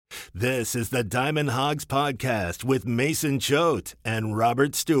This is the Diamond Hawgs Podcast with Mason Choate and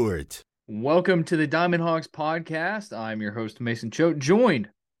Robert Stewart. Welcome to the Diamond Hawgs Podcast. I'm your host, Mason Choate, joined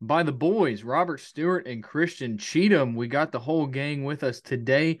by the boys, Robert Stewart and Christian Cheatham. We got the whole gang with us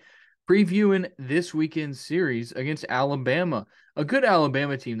today, previewing this weekend's series against Alabama, a good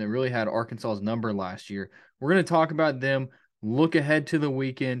Alabama team that really had Arkansas's number last year. We're going to talk about them, look ahead to the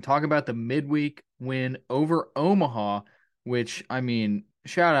weekend, talk about the midweek win over Omaha, which, I mean,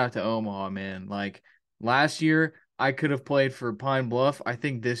 shout out to Omaha, man. Like, last year, I could have played for Pine Bluff. I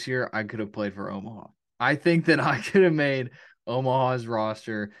think this year I could have played for Omaha. I think that I could have made Omaha's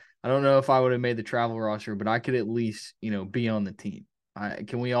roster. I don't know if I would have made the travel roster, but I could at least, be on the team.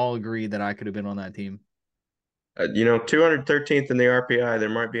 Can we all agree that I could have been on that team? 213th in the RPI. There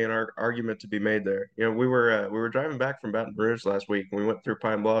might be an argument to be made there. We were driving back from Baton Rouge last week, and we went through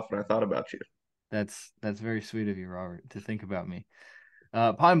Pine Bluff, and I thought about you. That's very sweet of you, Robert, to think about me.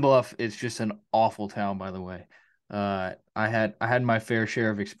 Pine Bluff is just an awful town, by the way. I had my fair share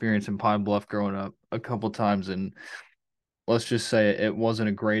of experience in Pine Bluff growing up a couple times, and let's just say it wasn't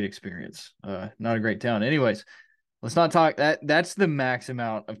a great experience. Not a great town. Anyways, let's not talk that. That's the max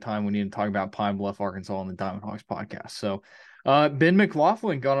amount of time we need to talk about Pine Bluff, Arkansas, on the Diamond Hawgs podcast. So, Ben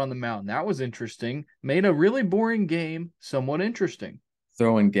McLaughlin got on the mound. That was interesting. Made a really boring game somewhat interesting.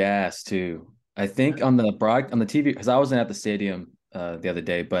 Throwing gas too. I think on the TV, because I wasn't at the stadium the other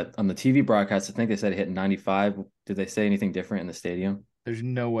day, but on the TV broadcast, I think they said it hit 95. Did they say anything different in the stadium? There's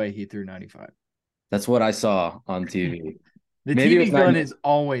no way he threw 95. That's what I saw on TV. The TV gun is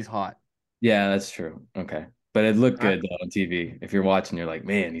always hot. Yeah, that's true. Okay. But it looked good though, on TV. If you're watching, you're like,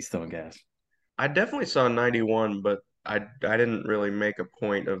 man, he's throwing gas. I definitely saw 91, but I didn't really make a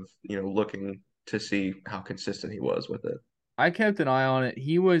point of, looking to see how consistent he was with it. I kept an eye on it.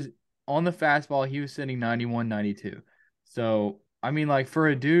 He was on the fastball. He was sitting 91, 92. So, I mean, like, for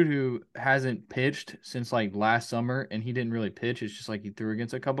a dude who hasn't pitched since, like, last summer, and he didn't really pitch, it's just like he threw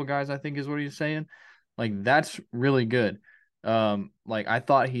against a couple guys, I think is what he's saying. Like, that's really good. Like, I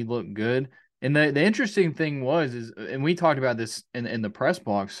thought he looked good. And the interesting thing and we talked about this in the press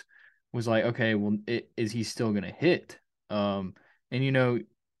box, was like, okay, well, is he still going to hit? And,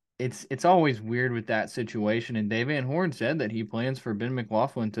 it's always weird with that situation. And Dave Van Horn said that he plans for Ben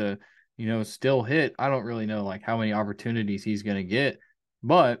McLaughlin to, still hit. I don't really know like how many opportunities he's going to get,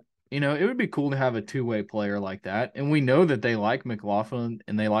 but it would be cool to have a two-way player like that. And we know that they like McLaughlin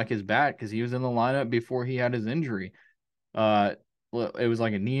and they like his bat because he was in the lineup before he had his injury. It was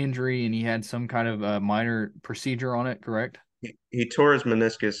like a knee injury and he had some kind of minor procedure on it, correct? He tore his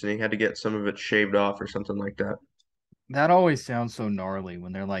meniscus and he had to get some of it shaved off or something like that. That always sounds so gnarly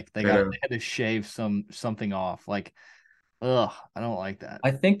when they're like they had to shave something off. Like, ugh, I don't like that. I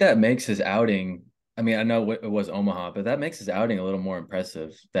think that makes his outing. I mean, I know it was Omaha, but that makes his outing a little more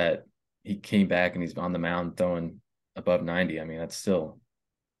impressive that he came back and he's on the mound throwing above 90. I mean, that's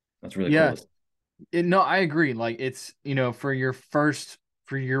really cool. No, I agree. Like, it's, for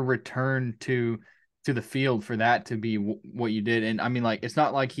your return to the field, for that to be what you did. And I mean, like, it's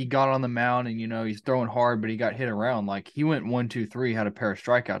not like he got on the mound and, he's throwing hard, but he got hit around. Like, he went 1, 2, 3, had a pair of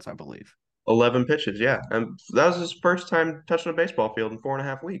strikeouts, I believe. 11 pitches, yeah. And that was his first time touching a baseball field in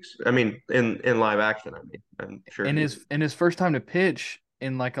 4.5 weeks. I mean, in live action, I'm sure. And his first time to pitch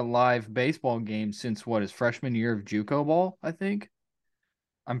in like a live baseball game since his freshman year of JUCO ball, I think.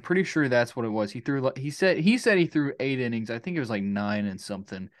 I'm pretty sure that's what it was. He said he threw 8 innings. I think it was like 9 and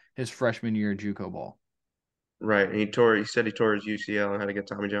something his freshman year of JUCO ball. Right. And he said he tore his UCL and had to get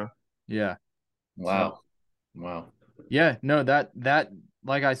Tommy John. Yeah. Wow. So, wow. Yeah, no, that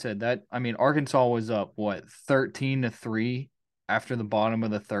like I said, I mean, Arkansas was up 13-3 after the bottom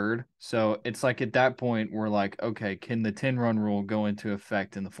of the third. So it's like at that point we're like, okay, can the 10-run rule go into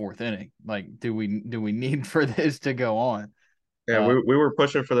effect in the 4th inning? Like, do we need for this to go on? Yeah, we were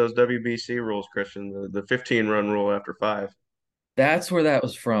pushing for those WBC rules, Christian, the 15-run rule after 5. That's where that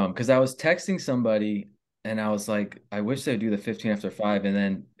was from, because I was texting somebody and I was like, I wish they'd do the 15 after 5. And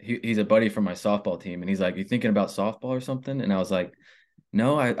then he's a buddy from my softball team, and he's like, you thinking about softball or something? And I was like,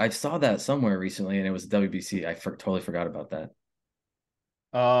 no, I saw that somewhere recently, and it was WBC. I totally forgot about that.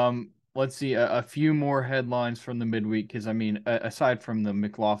 Let's see a few more headlines from the midweek, because I mean, aside from the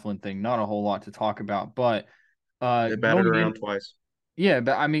McLaughlin thing, not a whole lot to talk about. But they batted around twice. Yeah,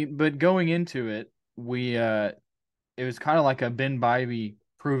 but I mean, going into it, it was kind of like a Ben Bybee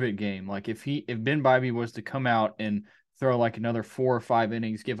prove it game. Like, if Ben Bybee was to come out and throw like another 4 or 5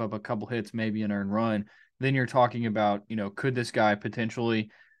 innings, give up a couple hits, maybe an earned run, then you're talking about, could this guy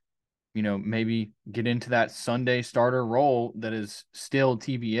potentially, maybe get into that Sunday starter role that is still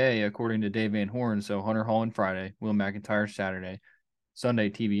TBA according to Dave Van Horn. So Hunter Holland Friday, Will McIntyre Saturday. Sunday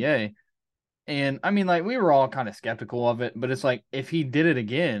TBA. And I mean, like, we were all kind of skeptical of it, but it's like, if he did it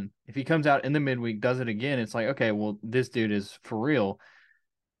again, if he comes out in the midweek, does it again, it's like, okay, well, this dude is for real.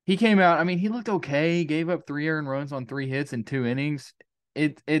 He came out, I mean, he looked okay. He gave up 3 earned runs on 3 hits in 2 innings.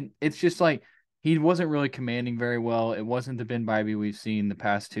 It's just like he wasn't really commanding very well. It wasn't the Ben Bybee we've seen the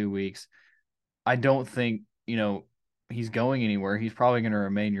past 2 weeks. I don't think, he's going anywhere. He's probably going to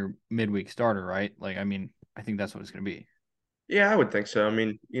remain your midweek starter, right? Like, I mean, I think that's what it's going to be. Yeah, I would think so. I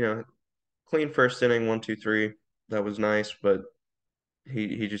mean, clean first inning, 1, 2, 3. That was nice, but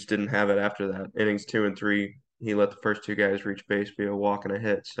he just didn't have it after that. Innings 2 and 3, he let the first two guys reach base via a walk and a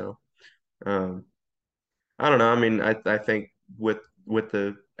hit. So um, I don't know. I mean, I think with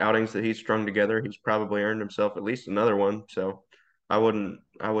the outings that he's strung together, he's probably earned himself at least another one. So I wouldn't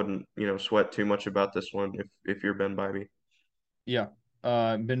sweat too much about this one if you're Ben Bybee. Yeah.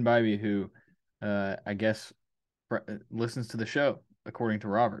 Ben Bybee, who I guess listens to the show, according to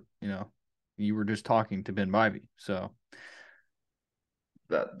Robert. You were just talking to Ben Bybee. So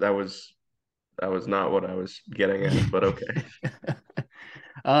That was not what I was getting at, but okay.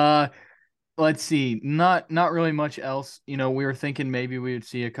 uh let's see. Not really much else. We were thinking maybe we would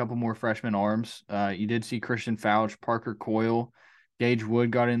see a couple more freshman arms. You did see Christian Fouch, Parker Coyle, Gage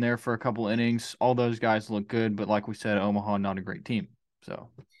Wood got in there for a couple innings. All those guys look good, but like we said, Omaha not a great team. So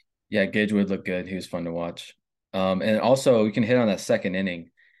Yeah, Gage Wood looked good. He was fun to watch. And also we can hit on that second inning.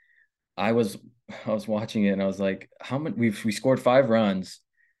 I was watching it and I was like, how many we scored 5 runs.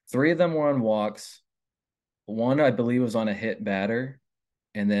 3 of them were on walks. One, I believe, was on a hit batter,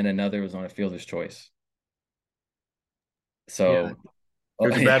 and then another was on a fielder's choice. yeah, So It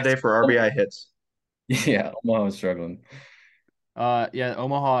was a bad day for RBI hits. Yeah, Omaha was struggling. yeah.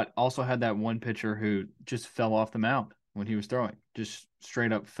 Omaha also had that one pitcher who just fell off the mound when he was throwing. Just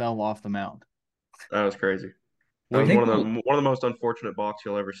straight up fell off the mound. That was crazy. That Well, was he- one of the most unfortunate balks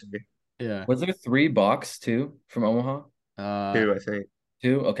you'll ever see. yeah. Was there 3 balks too from Omaha? Two, I think.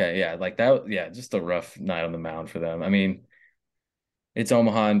 2? Okay, yeah, like that. Yeah, just a rough night on the mound for them. I mean, it's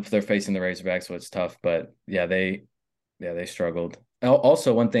Omaha and they're facing the Razorbacks, so it's tough. But yeah, they struggled.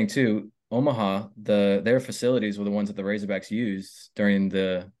 Also, one thing too, Omaha, their facilities were the ones that the Razorbacks used during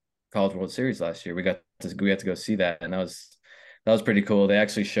the College World Series last year. We got to go see that, and that was pretty cool. They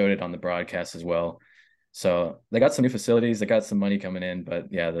actually showed it on the broadcast as well. So they got some new facilities, they got some money coming in,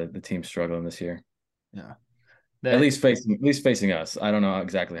 but yeah, the team's struggling this year. Yeah. At least facing us. I don't know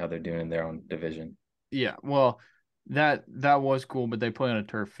exactly how they're doing in their own division. Yeah. Well, that was cool, but they play on a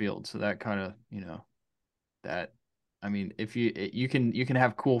turf field, so that kind of, that I mean, if you can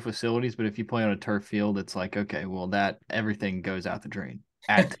have cool facilities, but if you play on a turf field, it's like, okay, well, that everything goes out the drain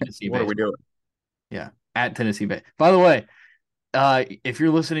at Tennessee What are we baseball. doing? Yeah, at Tennessee Bay. By the way, if you're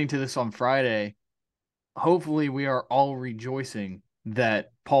listening to this on Friday, hopefully we are all rejoicing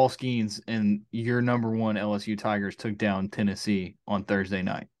that Paul Skeens and your number one LSU Tigers took down Tennessee on Thursday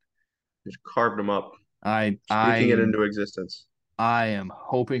night. Just carved them up, I speaking it I into existence. I am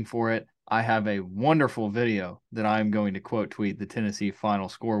hoping for it. I have a wonderful video that I'm going to quote tweet the Tennessee final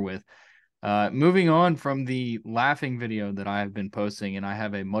score with. Moving on from the laughing video that I have been posting, and I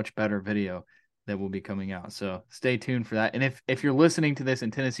have a much better video that will be coming out. So stay tuned for that. And if you're listening to this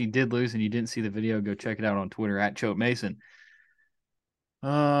and Tennessee did lose and you didn't see the video, go check it out on Twitter at Choate Mason.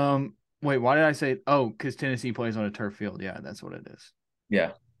 Wait, why did I say? Oh, because Tennessee plays on a turf field. Yeah, that's what it is.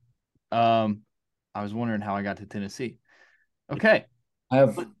 Yeah. I was wondering how I got to Tennessee. Okay. I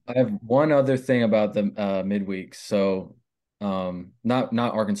have one other thing about the midweek. So not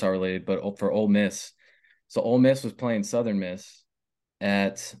Arkansas related, but for Ole Miss. So Ole Miss was playing Southern Miss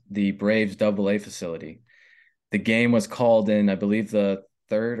at the Braves AA facility. The game was called in, I believe, the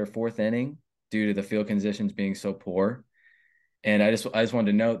 3rd or 4th inning due to the field conditions being so poor. And I just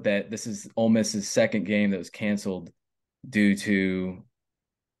wanted to note that this is Ole Miss's second game that was canceled due to,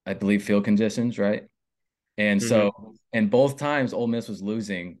 I believe, field conditions, right? And so, and both times Ole Miss was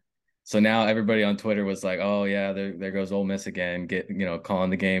losing. So now everybody on Twitter was like, "Oh yeah, there goes Ole Miss again,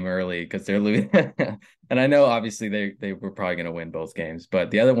 calling the game early because they're losing." And I know obviously they were probably going to win both games, but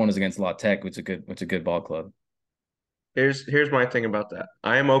the other one was against La Tech, which is a good ball club. Here's my thing about that.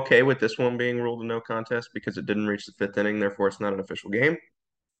 I am okay with this one being ruled a no contest because it didn't reach the 5th inning, therefore it's not an official game.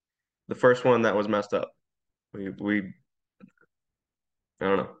 The first one that was messed up. We I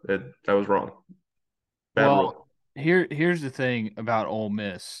don't know. That was wrong. Bad rule. Here's the thing about Ole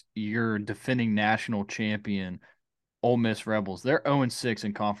Miss. You're defending national champion Ole Miss Rebels. They're 0-6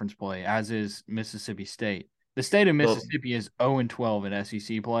 in conference play, as is Mississippi State. The state of Mississippi is 0-12 in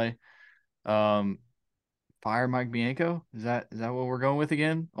SEC play. Fire Mike Bianco? Is that what we're going with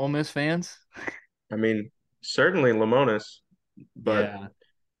again? Ole Miss fans? I mean, certainly Lamonis But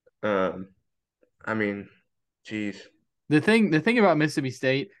Yeah. I mean, geez. The thing about Mississippi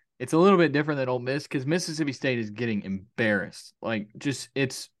State, it's a little bit different than Ole Miss because Mississippi State is getting embarrassed. Like, just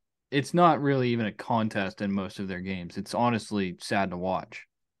it's not really even a contest in most of their games. It's honestly sad to watch.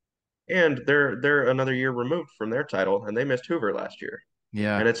 And they're another year removed from their title, and they missed Hoover last year.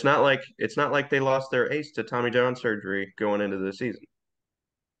 Yeah. And it's not like they lost their ace to Tommy John surgery going into the season.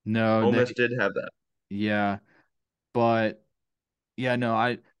 No, Ole they Miss did have that. yeah, but yeah, no,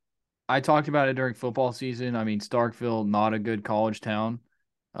 I talked about it during football season. I mean, Starkville, not a good college town.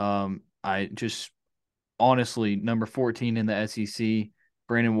 I just honestly, number 14 in the SEC,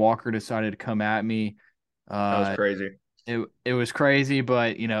 Brandon Walker decided to come at me. That was Uh, crazy. it was crazy,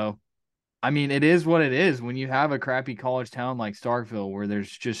 but I mean, it is what it is. When you have a crappy college town like Starkville, where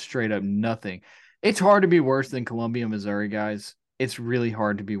there's just straight up nothing, it's hard to be worse than Columbia, Missouri, guys. It's really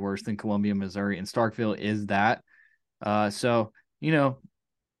hard to be worse than Columbia, Missouri, and Starkville is that. So you know,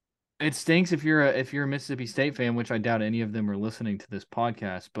 it stinks if you're a Mississippi State fan, which I doubt any of them are listening to this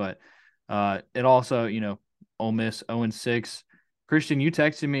podcast. But it also, Ole Miss 0-6. Christian, you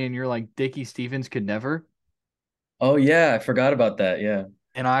texted me and you're like, Dickie Stevens could never. Oh yeah, I forgot about that. Yeah.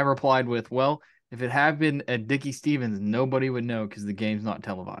 And I replied with, well, if it had been a Dickie Stevens, nobody would know because the game's not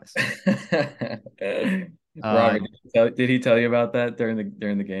televised. Uh, Robert, did he tell you about that during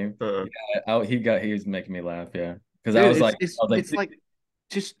the game? Uh, Yeah, he was making me laugh. Yeah, because I dude, was like, it's like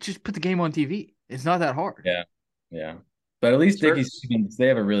just put the game on TV. It's not that hard. yeah, yeah. But at least cir Dickie Stevens, they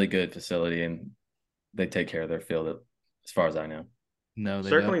have a really good facility and they take care of their field, as far as I know. No, they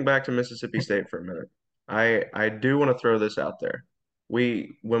don't. Circling back to Mississippi State for a minute, I do want to throw this out there.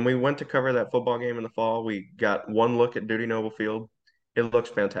 When we went to cover that football game in the fall, we got one look at Duty Noble Field. It looks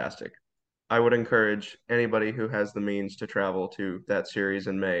fantastic. I would encourage anybody who has the means to travel to that series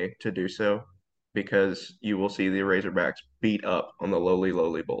in May to do so because you will see the Razorbacks beat up on the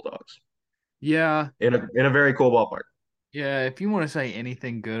lowly Bulldogs Yeah, in a very cool ballpark. yeah. If you want to say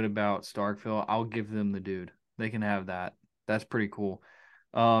anything good about Starkville, I'll give them the dude. They can have that. That's pretty cool.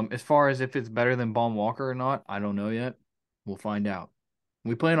 As far as if it's better than Baum Walker or not, I don't know yet. We'll find out.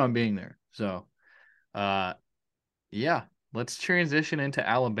 We plan on being there. So, uh, yeah. Let's transition into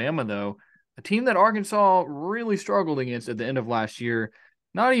Alabama, though. A team that Arkansas really struggled against at the end of last year.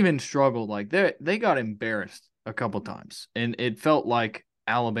 Not even struggled, like they got embarrassed a couple times. And it felt like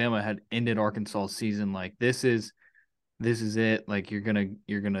Alabama had ended Arkansas's season. Like this is it. Like you're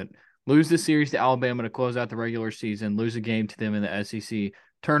gonna lose the series to Alabama to close out the regular season, lose a game to them in the SEC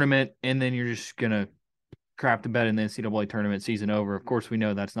tournament, and then you're just gonna crap the bed in the NCAA tournament, season over. Of course, we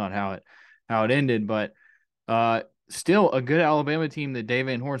know that's not how it ended, but still a good Alabama team that Dave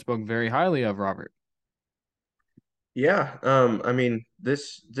Van Horn spoke very highly of, Robert. Yeah, I mean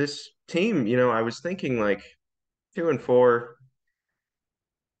this team, I was thinking like 2-4,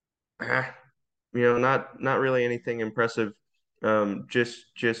 ah, not really anything impressive,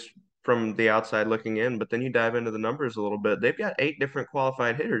 just from the outside looking in. But then you dive into the numbers a little bit. They've got 8 different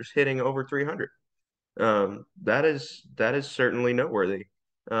qualified hitters hitting over 300. That is certainly noteworthy.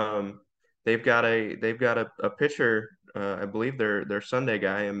 Um, they've got a pitcher. I believe their Sunday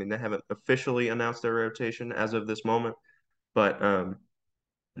guy. I mean, they haven't officially announced their rotation as of this moment, but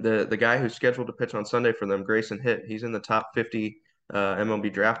the guy who's scheduled to pitch on Sunday for them, Grayson Hitt, he's in the top 50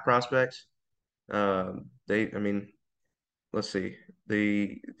 MLB draft prospects. I mean, let's see.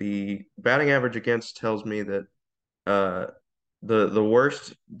 The batting average against tells me that uh, the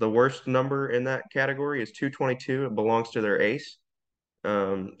worst number in that category is 222. It belongs to their ace.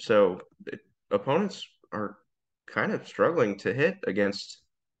 So opponents are kind of struggling to hit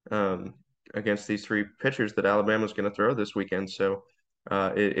um, against these 3 pitchers that Alabama's going to throw this weekend. So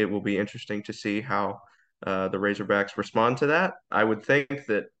it will be interesting to see how the Razorbacks respond to that. I would think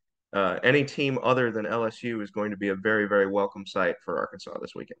that any team other than LSU is going to be a very, very welcome sight for Arkansas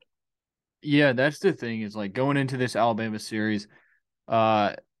this weekend. Yeah, that's the thing is like going into this Alabama series,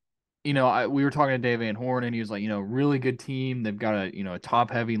 uh, we were talking to Dave Van Horn and he was like, really good team. They've got a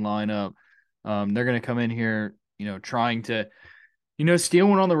top heavy lineup. They're going to come in here, trying to steal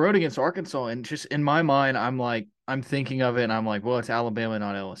one on the road against Arkansas. And just in my mind, I'm thinking of it and I'm like, well, it's Alabama,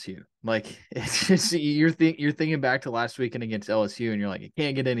 not LSU. Like it's just you're thinking back to last weekend against LSU and you're like, it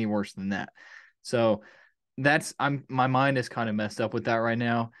can't get any worse than that. So my mind is kind of messed up with that right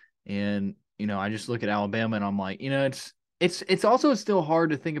now. And, I just look at Alabama and I'm like, it's also still hard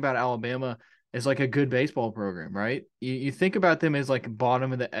to think about Alabama as like a good baseball program, right? You think about them as like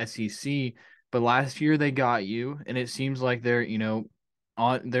bottom of the SEC, but last year they got you, and it seems like they're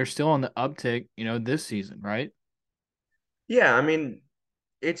still on the uptick, this season, right? Yeah, I mean,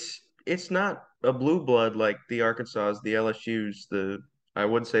 it's it's not a blue blood like the Arkansas, the LSU's, I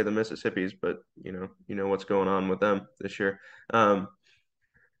would say the Mississippi's, but you know what's going on with them this year. Um,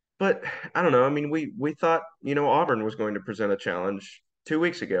 but I don't know. I mean, we thought Auburn was going to present a challenge 2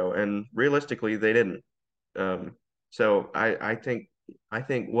 weeks ago, and realistically, they didn't. Um, so I think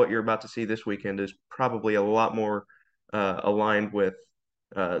what you're about to see this weekend is probably a lot more aligned with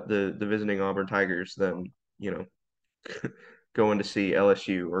the visiting Auburn Tigers than going to see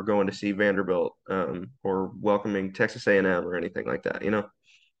LSU or going to see Vanderbilt or welcoming Texas A&M or anything like that.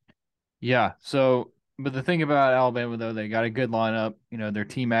 Yeah. So, but the thing about Alabama, though, they got a good lineup. Their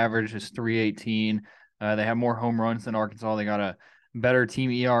team average is 318. They have more home runs than Arkansas. They got a better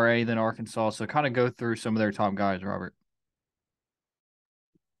team ERA than Arkansas. So, kind of go through some of their top guys, Robert.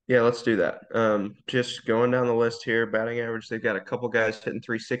 Yeah, let's do that. Just going down the list here, batting average, they've got a couple guys hitting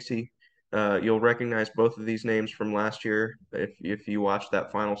 360. You'll recognize both of these names from last year if you watched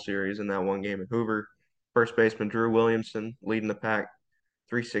that final series in that one game at Hoover. First baseman Drew Williamson leading the pack,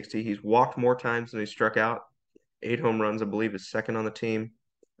 360. He's walked more times than he struck out. 8 home runs, I believe, is second on the team.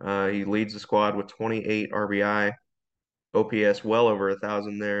 He leads the squad with 28 RBI, OPS well over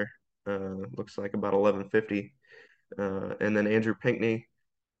 1,000 there. Looks like about 1150. And then Andrew Pinckney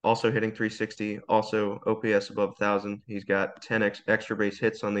also hitting 360, also OPS above 1,000. He's got 10 extra base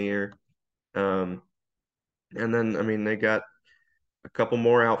hits on the year. Um, and then I mean they got a couple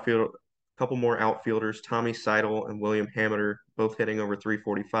more outfielders, Tommy Seidel and William Hameter, both hitting over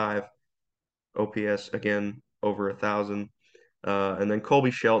 345. OPS again over 1,000. And then Colby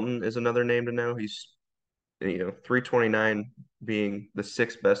Shelton is another name to know. He's 329 being the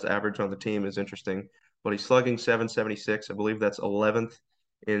sixth best average on the team is interesting, but he's slugging 776. I believe that's 11th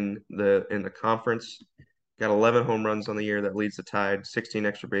in the conference. Got 11 home runs on the year that leads the Tide, 16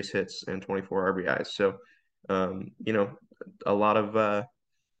 extra base hits and 24 RBIs. So, you know, a lot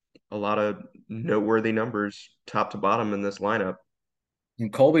of noteworthy numbers top to bottom in this lineup.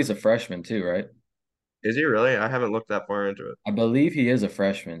 And Colby's a freshman too, right? Is he really? I haven't looked that far into it. I believe he is a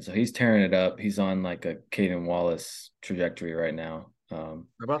freshman, so he's tearing it up. He's on like a Caden Wallace trajectory right now. How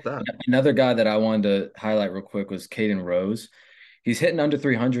about that? Another guy that I wanted to highlight real quick was Caden Rose. He's hitting under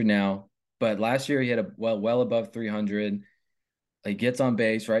 300 now, but last year he had a well above 300. He gets on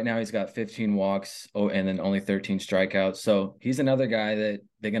base. Right now he's got 15 walks, and then only 13 strikeouts. So he's another guy that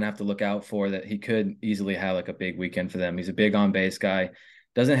they're gonna have to look out for, that he could easily have like a big weekend for them. He's a big on base guy.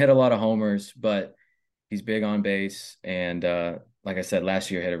 Doesn't hit a lot of homers, but he's big on base. And like I said,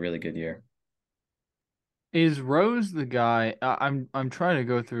 last year he had a really good year. Is Rose the guy? I'm trying to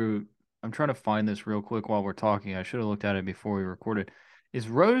go through. I'm trying to find this real quick while we're talking. I should have looked at it before we recorded. Is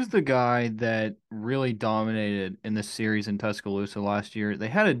Rose the guy that really dominated in this series in Tuscaloosa last year? They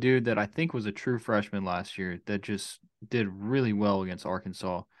had a dude that I think was a true freshman last year that just did really well against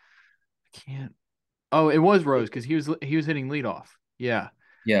Arkansas. I can't. Oh, it was Rose because he was hitting leadoff. Yeah,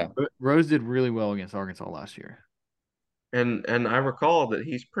 Yeah. Rose did really well against Arkansas last year. And I recall that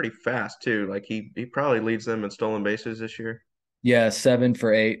he's pretty fast too. Like he probably leads them in stolen bases this year. Yeah, 7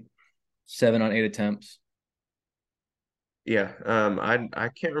 for 8, 7 on 8 attempts. Yeah. I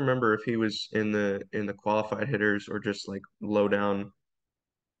can't remember if he was in the qualified hitters or just like low down.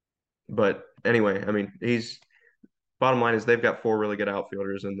 But anyway, I mean, he's bottom line is they've got four really good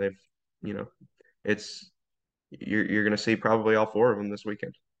outfielders, and you know, it's you're gonna see probably all four of them this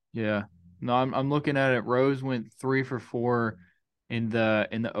weekend. Yeah. No, I'm looking at it. Rose went 3 for 4 in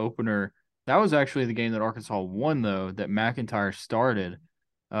the opener. That was actually the game that Arkansas won, though, that McIntyre started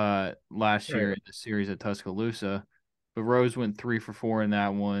last year Right. in the series at Tuscaloosa. But Rose went 3 for 4 in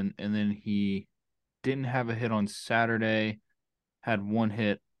that one, and then he didn't have a hit on Saturday, had one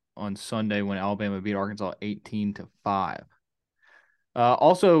hit on Sunday when Alabama beat Arkansas 18-5.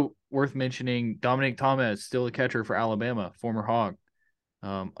 Also worth mentioning, Dominic Thomas, still a catcher for Alabama, former Hog.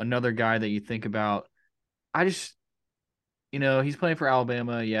 Another guy that you think about, I just, he's playing for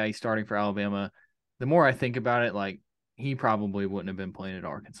Alabama. Yeah, he's starting for Alabama. The more I think about it, like, he probably wouldn't have been playing at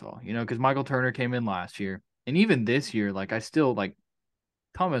Arkansas, because Michael Turner came in last year. And even this year, like, I still, like,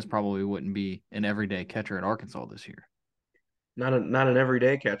 Thomas probably wouldn't be an everyday catcher at Arkansas this year. Not an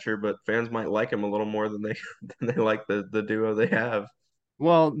everyday catcher, but fans might like him a little more than they than they like the duo they have.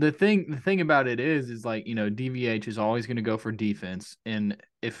 Well, the thing about it is like, DVH is always going to go for defense. And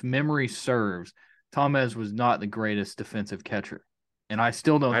if memory serves, Thomas was not the greatest defensive catcher. And I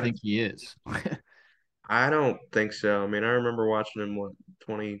still don't I think he is. I don't think so. I mean, I remember watching him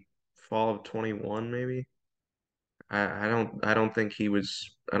 20 fall of 21 maybe. I don't think he was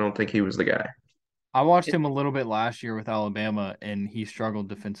the guy. I watched him a little bit last year with Alabama, and he struggled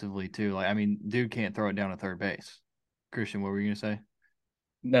defensively too. Like, I mean, dude can't throw it down to third base. Christian, what were you going to say?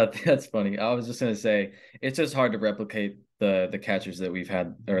 No, that's funny. I was just gonna say it's just hard to replicate the catchers that we've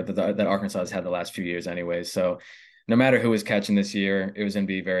had or that Arkansas has had the last few years, anyways. So no matter who was catching this year, it was gonna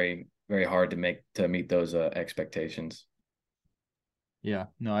be very very hard to meet those expectations. Yeah,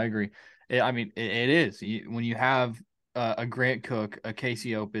 no, I agree. I mean, it is when you have a Grant Cook, a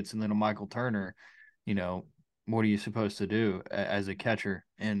Casey Opitz, and then a Michael Turner. You know, what are you supposed to do as a catcher?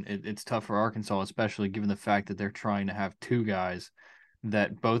 And it's tough for Arkansas, especially given the fact that they're trying to have two guys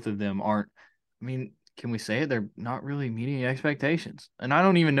that both of them aren't. I mean, can we say it? They're not really meeting expectations. And I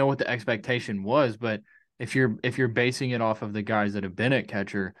don't even know what the expectation was, but if you're basing it off of the guys that have been at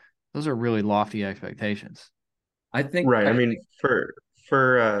catcher, those are really lofty expectations. I think Right. I I mean, for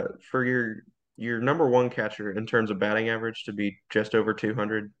your number one catcher in terms of batting average to be just over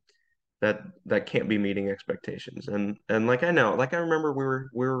 200, that can't be meeting expectations. And like I know, like I remember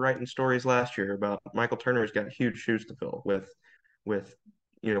we were writing stories last year about Michael Turner's got huge shoes to fill with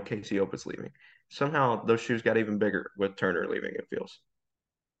Casey Opus leaving. Somehow those shoes got even bigger with Turner leaving, it feels.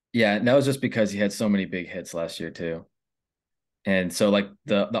 yeah, and that was just because he had so many big hits last year too. And so like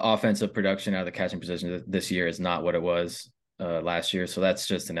the offensive production out of the catching position this year is not what it was last year. So that's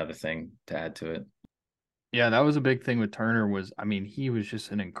just another thing to add to it. Yeah, that was a big thing with Turner was, I mean, he was just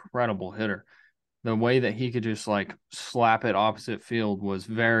an incredible hitter. The way that he could just like slap it opposite field was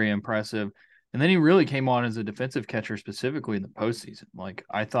very impressive. And then he really came on as a defensive catcher specifically in the postseason. Like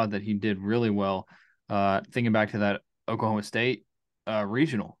I thought that he did really well. Thinking back to that Oklahoma State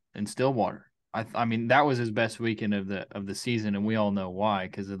regional in Stillwater. I mean that was his best weekend of the season, and we all know why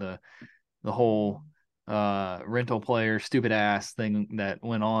because of the whole rental player stupid ass thing that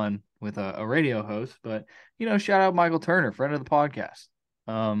went on with a radio host. But shout out Michael Turner, friend of the podcast.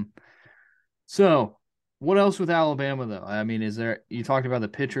 So what else with Alabama though? I mean, you talked about the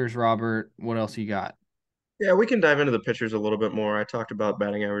pitchers, Robert. What else you got? Yeah, we can dive into the pitchers a little bit more. I talked about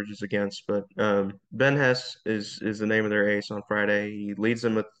batting averages against, but Ben Hess is the name of their ace on Friday. He leads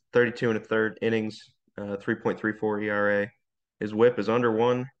them with 32 and a third innings, 3.34 ERA. His WHIP is under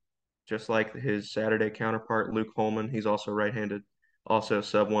one, just like his Saturday counterpart, Luke Holman. He's also right-handed, also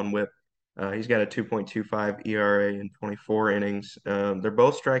sub one WHIP. He's got a 2.25 ERA in 24 innings. They're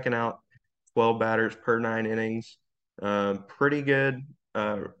both striking out 12 batters per 9 innings. Pretty good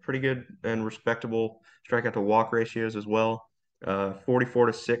and respectable strikeout to walk ratios as well. 44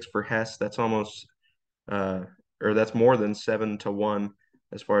 to 6 for Hess. That's almost uh, or that's more than 7 to 1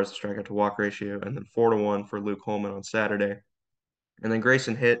 as far as the strikeout to walk ratio, and then 4 to 1 for Luke Holman on Saturday. And then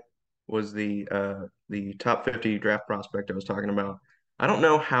Grayson Hitt was the top 50 draft prospect I was talking about. I don't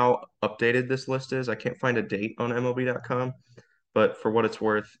know how updated this list is. I can't find a date on MLB.com, but for what it's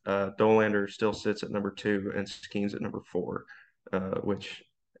worth, Dolander still sits at number two and Skeens at number four, which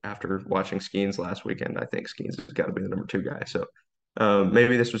after watching Skeens last weekend, I think Skeens has got to be the number two guy. So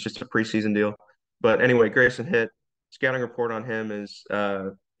maybe this was just a preseason deal. But anyway, Grayson Hitt, scouting report on him is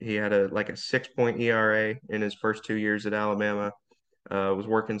he had a 6 point ERA in his first 2 years at Alabama. Was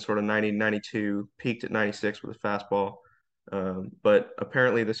working sort of 90, 92, peaked at 96 with a fastball. But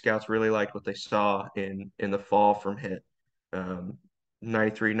apparently the scouts really liked what they saw in the fall from Hitt.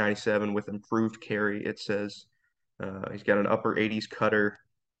 93, 97 with improved carry, it says. He's got an upper 80s cutter,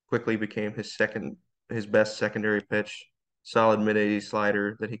 quickly became his best secondary pitch, solid mid 80s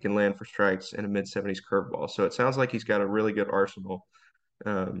slider that he can land for strikes, and a mid 70s curveball. So it sounds like he's got a really good arsenal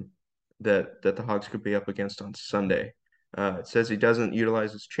um, that the Hogs could be up against on Sunday. It says he doesn't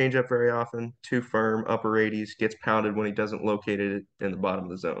utilize his changeup very often, too firm, upper 80s, gets pounded when he doesn't locate it in the bottom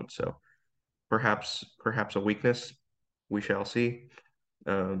of the zone. So perhaps a weakness. We shall see.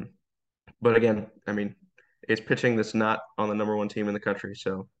 Um, but again, I mean, it's pitching that's not on the number one team in the country,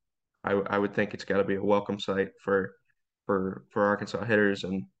 so I would think it's got to be a welcome sight for Arkansas hitters,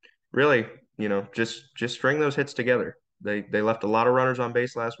 and really, just string those hits together. They left a lot of runners on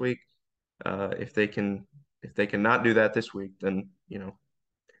base last week. If they can not do that this week, then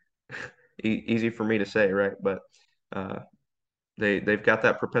easy for me to say, right? But uh, they've got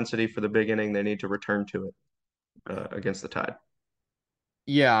that propensity for the big inning. They need to return to it against the Tide.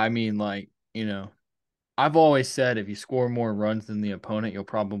 Yeah, I mean, I've always said if you score more runs than the opponent, you'll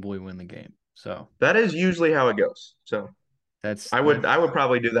probably win the game. So That is usually how it goes. So that's I would that's I would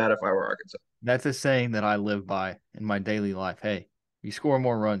probably do that if I were Arkansas. that's a saying that I live by in my daily life. Hey, if you score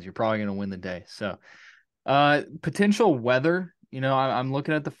more runs, you're probably going to win the day. So, potential weather. I'm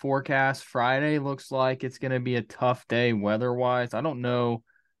looking at the forecast. Friday looks like it's going to be a tough day weather-wise. I don't know.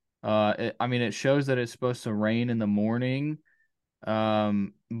 I mean, it shows that it's supposed to rain in the morning.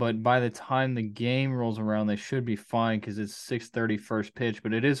 But by the time the game rolls around, they should be fine because it's 6:30 first pitch,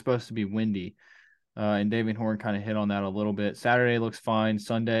 but it is supposed to be windy. And David Horn kind of hit on that a little bit. Saturday looks fine.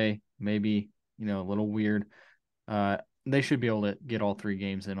 Sunday, maybe, a little weird. They should be able to get all 3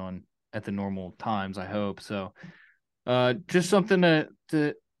 games in on at the normal times, I hope. So just something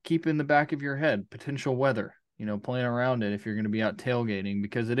to keep in the back of your head, potential weather, playing around it if you're going to be out tailgating,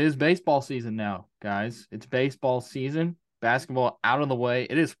 because it is baseball season now, guys. It's baseball season. Basketball out of the way.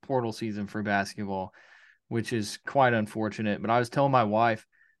 It is portal season for basketball, which is quite unfortunate. But I was telling my wife,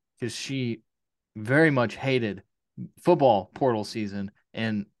 because she very much hated football portal season.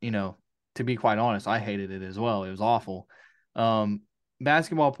 And, to be quite honest, I hated it as well. It was awful.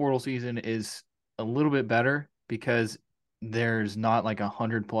 Basketball portal season is a little bit better because there's not like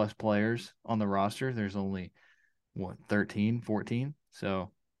 100+ players on the roster. There's only 13, 14.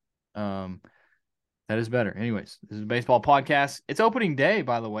 So, that is better. Anyways, this is a baseball podcast. It's opening day,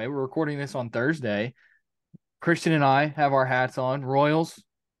 by the way. We're recording this on Thursday. Christian and I have our hats on. Royals.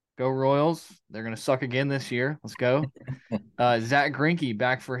 Go Royals. They're going to suck again this year. Let's go. Zach Greinke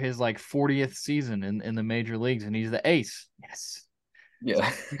back for his 40th season in the major leagues, and he's the ace. Yes.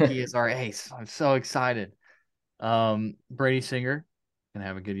 Yeah. Greinke is our ace. I'm so excited. Brady Singer going to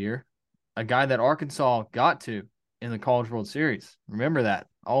have a good year. A guy that Arkansas got to in the College World Series. Remember that.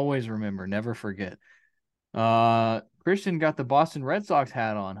 Always remember. Never forget. Christian got the Boston Red Sox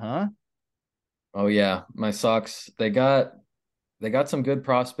hat on, huh? Oh yeah, my Sox. They got some good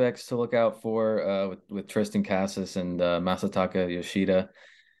prospects to look out for with Tristan Cassis and Masataka Yoshida,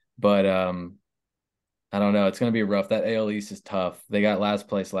 but I don't know. It's going to be rough. That AL East is tough. They got last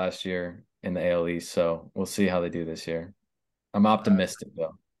place last year in the AL East, so we'll see how they do this year. I'm optimistic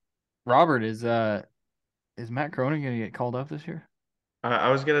though. Robert, is Matt Cronin going to get called up this year?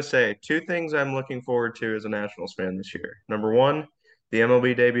 I was gonna say 2 things I'm looking forward to as a Nationals fan this year. Number one, the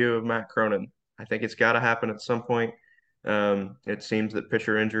MLB debut of Matt Cronin. I think it's got to happen at some point. It seems that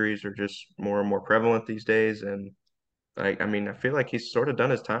pitcher injuries are just more and more prevalent these days, and I feel like he's sort of done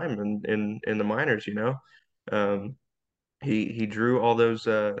his time in the minors. Um, he drew all those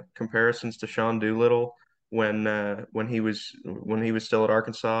comparisons to Sean Doolittle when he was still at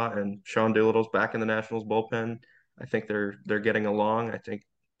Arkansas, and Sean Doolittle's back in the Nationals bullpen. I think they're getting along. I think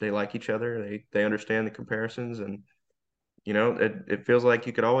they like each other. They understand the comparisons, and it feels like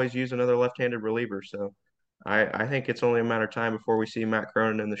you could always use another left-handed reliever. So I think it's only a matter of time before we see Matt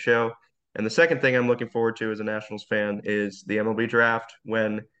Cronin in the show. And the second thing I'm looking forward to as a Nationals fan is the MLB draft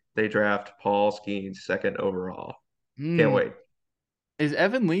when they draft Paul Skeens second overall. Can't wait. Is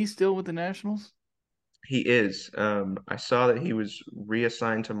Evan Lee still with the Nationals? He is. I saw that he was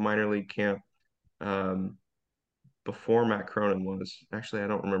reassigned to minor league camp before Matt Cronin was. Actually, I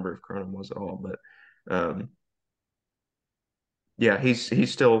don't remember if Cronin was at all, but yeah,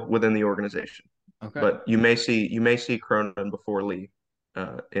 he's still within the organization. Okay. But you may see Cronin before Lee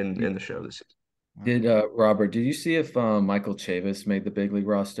in the show this season. Robert, did you see if Michael Chavis made the big league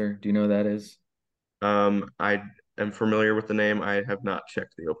roster? Do you know who that is? I am familiar with the name. I have not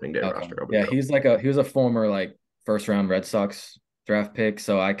checked the opening day roster. Yeah, he was a former first round Red Sox draft pick,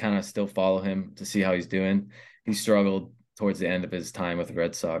 so I kind of still follow him to see how he's doing. He struggled towards the end of his time with the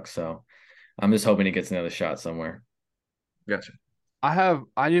Red Sox, so I'm just hoping he gets another shot somewhere. Gotcha.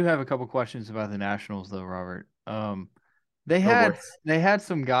 I do have a couple questions about the Nationals though, Robert. They had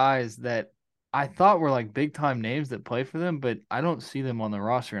some guys that I thought were big time names that played for them, but I don't see them on the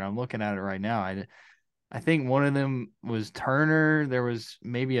roster, and I'm looking at it right now. I think one of them was Turner. There was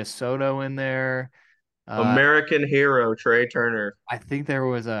maybe a Soto in there. American hero Trey Turner. I think there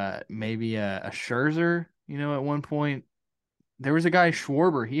was maybe a Scherzer. At one point there was a guy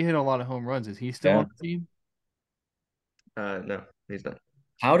Schwarber. He hit a lot of home runs. Is he still on the team? No, he's not.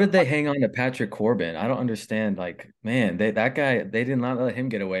 How did they hang on to Patrick Corbin? I don't understand. Man, that guy, they did not let him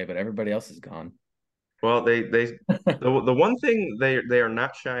get away, but everybody else is gone. Well, the one thing they are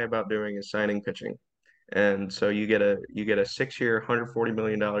not shy about doing is signing pitching, and so you get a 6-year, $140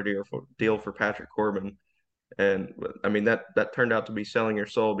 million deal for Patrick Corbin, and I mean that turned out to be selling your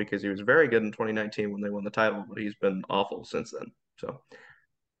soul because he was very good in 2019 when they won the title, but he's been awful since then. So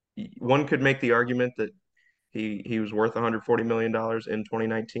one could make the argument that he was worth $140 million in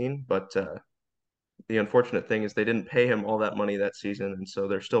 2019, but the unfortunate thing is they didn't pay him all that money that season, and so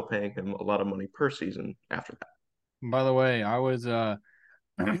they're still paying him a lot of money per season after that. By the way, I was so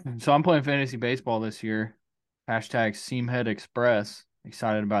I'm playing fantasy baseball this year. Hashtag Seamhead Express.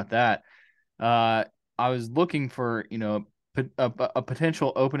 Excited about that. I was looking for a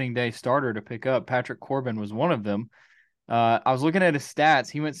potential opening day starter to pick up. Patrick Corbin was one of them. I was looking at his stats.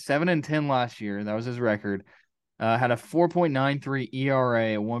 He went 7-10 last year. That was his record. Had a 4.93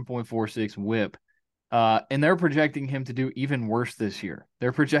 ERA, a 1.46 WHIP. And they're projecting him to do even worse this year.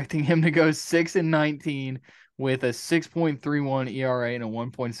 They're projecting him to go 6-19 with a 6.31 ERA and a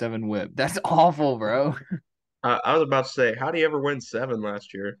 1.7 WHIP. That's awful, bro. I was about to say, how do you ever win 7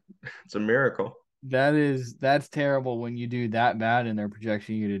 last year? It's a miracle. That's terrible when you do that bad and they're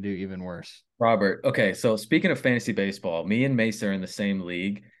projecting you to do even worse. Robert, okay, so speaking of fantasy baseball, me and Mason are in the same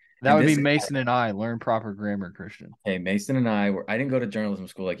league. That would be Mason and I. Learn proper grammar, Christian. Hey, Mason and I didn't go to journalism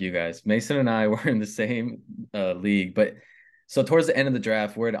school like you guys. Mason and I were in the same league, but so towards the end of the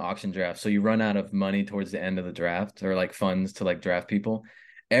draft, we're at an auction draft. So you run out of money towards the end of the draft or like funds to like draft people.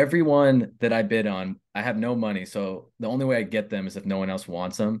 Everyone that I bid on, I have no money. So the only way I get them is if no one else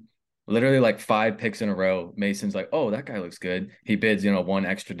wants them. Literally like 5 picks in a row. Mason's like, oh, that guy looks good. He bids, $1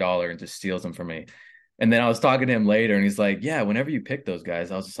 extra and just steals them from me. And then I was talking to him later and he's like, yeah, whenever you pick those guys,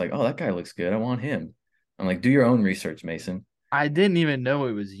 I was just like, oh, that guy looks good. I want him. I'm like, do your own research, Mason. I didn't even know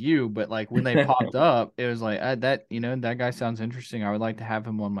it was you, but like when they popped up, it was like that guy sounds interesting. I would like to have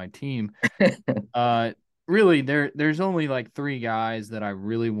him on my team. Really, there's only like 3 guys that I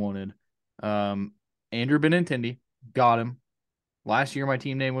really wanted. Andrew Benintendi, got him. Last year, my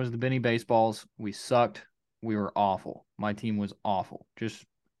team name was the Benny Baseballs. We sucked. We were awful. My team was awful, just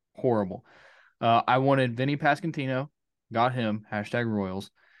horrible. I wanted Vinny Pasquantino, got him.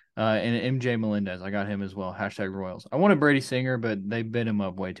 #Royals. And MJ Melendez, I got him as well. #Royals. I wanted Brady Singer, but they bid him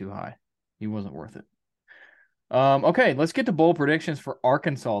up way too high. He wasn't worth it. Okay, let's get to bold predictions for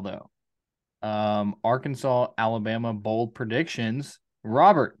Arkansas, though. Arkansas, Alabama, bold predictions.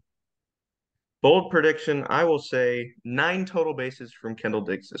 Robert. Bold prediction, I will say 9 total bases from Kendall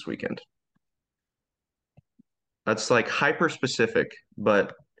Diggs this weekend. That's like hyper specific,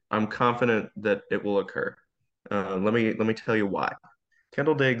 but I'm confident that it will occur. Let me tell you why.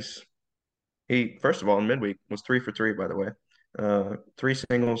 Kendall Diggs, he first of all in midweek was 3 for 3, by the way. 3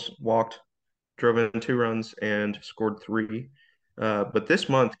 singles, walked, drove in 2 runs, and scored 3. But this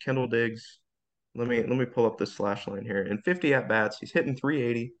month, Kendall Diggs, let me pull up this slash line here. In 50 at bats, he's hitting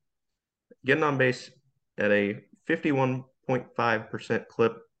 380, getting on base at a 51.5%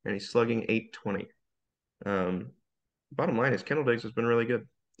 clip, and he's slugging 820. Bottom line is Kendall Diggs has been really good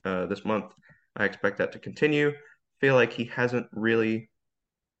this month. I expect that to continue. Feel like he hasn't really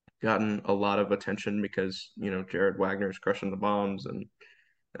gotten a lot of attention because Jared Wagner is crushing the bombs and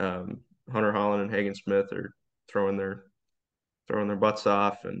Hunter Holland and Hagen Smith are throwing their butts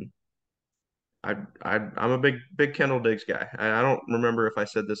off, and I'm a big Kendall Diggs guy. I don't remember if I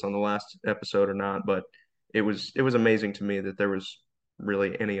said this on the last episode or not, but it was amazing to me that there was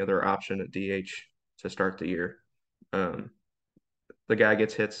really any other option at DH to start the year. The guy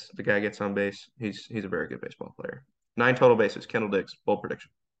gets hits, the guy gets on base. He's a very good baseball player. 9 total bases. Kendall Diggs, bold prediction.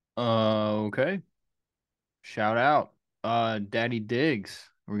 Okay. Shout out. Daddy Diggs.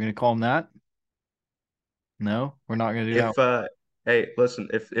 Are we gonna call him that? No, we're not gonna do that. Hey, listen,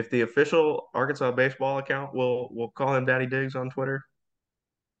 if the official Arkansas baseball account will call him Daddy Diggs on Twitter.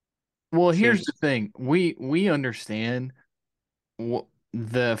 Well, here's the thing. We understand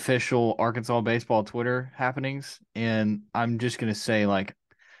the official Arkansas baseball Twitter happenings, and I'm just gonna say, like,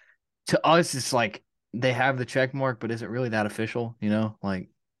 to us, it's like they have the check mark, but is it really that official? Like.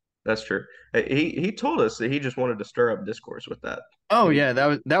 That's true. He told us that he just wanted to stir up discourse with that. Oh yeah,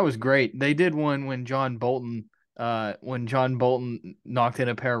 that was great. They did one when John Bolton knocked in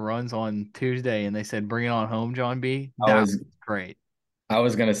a pair of runs on Tuesday, and they said, "Bring it on home, John B." That was great. I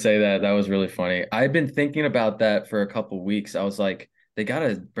was gonna say that was really funny. I've been thinking about that for a couple weeks. I was like, they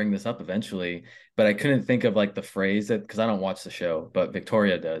gotta bring this up eventually, but I couldn't think of like the phrase that because I don't watch the show, but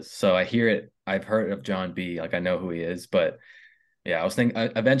Victoria does. So I hear it. I've heard of John B. Like I know who he is, but yeah, I was thinking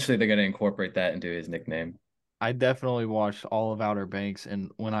eventually they're gonna incorporate that into his nickname. I definitely watched all of Outer Banks, and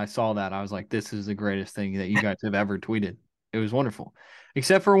when I saw that, I was like, "This is the greatest thing that you guys have ever tweeted." It was wonderful,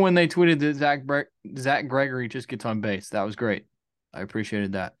 except for when they tweeted that Zach Gregory just gets on base. That was great. I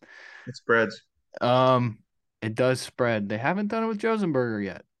appreciated that. It spreads. It does spread. They haven't done it with Josenberger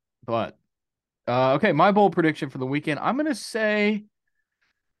yet, but okay. My bold prediction for the weekend: I'm gonna say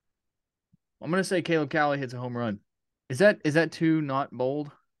Caleb Cali hits a home run. Is that too not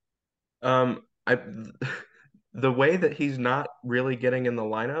bold? I the way that he's not really getting in the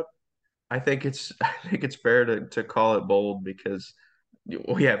lineup, I think it's fair to call it bold because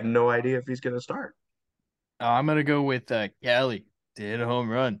we have no idea if he's going to start. I'm gonna go with Cali did a home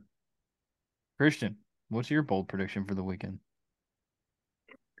run. Christian, what's your bold prediction for the weekend?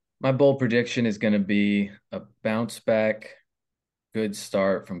 My bold prediction is going to be a bounce back, good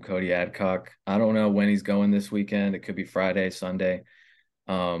start from Cody Adcock. I don't know when he's going this weekend. It could be Friday, Sunday.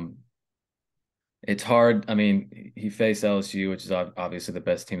 it's hard. I mean, he faced LSU, which is obviously the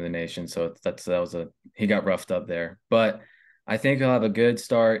best team in the nation. So he got roughed up there. But I think he'll have a good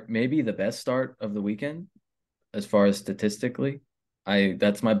start, maybe the best start of the weekend as far as statistically.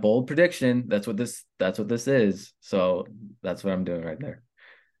 That's my bold prediction. That's what this is. So that's what I'm doing right there.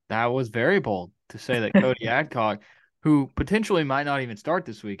 That was very bold to say that Cody Adcock, who potentially might not even start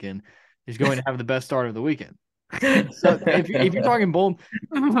this weekend, is going to have the best start of the weekend. So if you're talking bold,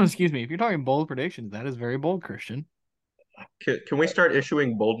 excuse me, if you're talking bold predictions, that is very bold, Christian. Can we start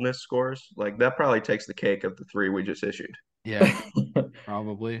issuing boldness scores? Like that probably takes the cake of the three we just issued. Yeah,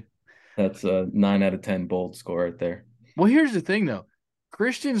 probably. That's a 9 out of 10 bold score right there. Well, here's the thing, though.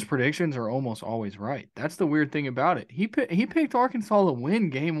 Christian's predictions are almost always right. That's the weird thing about it. He picked Arkansas to win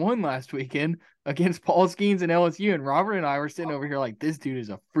game 1 last weekend against Paul Skeens and LSU, and Robert and I were sitting over here like, this dude is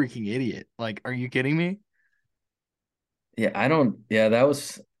a freaking idiot. Like, are you kidding me? Yeah, I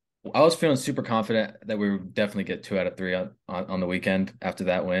was feeling super confident that we would definitely get 2 out of 3 on the weekend after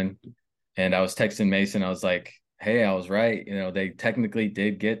that win. And I was texting Mason. I was like, hey, I was right. They technically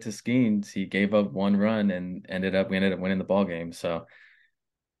did get to Skeens. He gave up 1 run and we ended up winning the ball game. So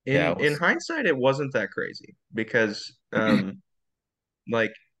yeah, In hindsight, it wasn't that crazy because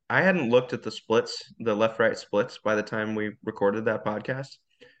like I hadn't looked at the splits, the left-right splits by the time we recorded that podcast,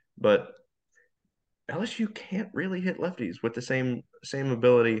 but LSU can't really hit lefties with the same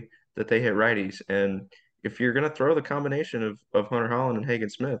ability that they hit righties. And if you're gonna throw the combination of Hunter Holland and Hagen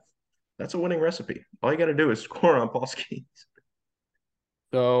Smith, that's a winning recipe. All you got to do is score on Paul Skeens.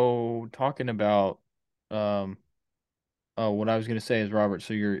 So talking about what I was going to say is, Robert,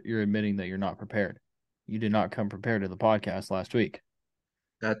 so you're admitting that you're not prepared. You did not come prepared to the podcast last week.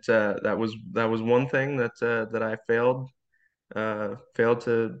 That was one thing that I failed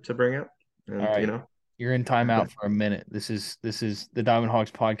to bring up, All and right. You're in timeout for a minute. This is the Diamond Hawgs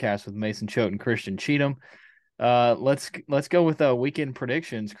podcast with Mason Choate and Christian Cheatham. Let's go with weekend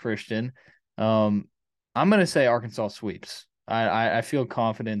predictions, Christian. I'm gonna say Arkansas sweeps. I feel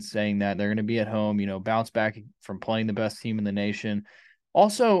confident saying that they're gonna be at home, bounce back from playing the best team in the nation.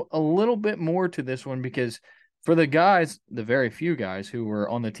 Also, a little bit more to this one because for the guys, the very few guys who were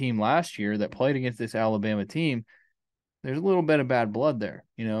on the team last year that played against this Alabama team, there's a little bit of bad blood there.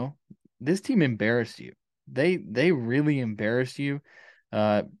 This team embarrassed you. They really embarrassed you.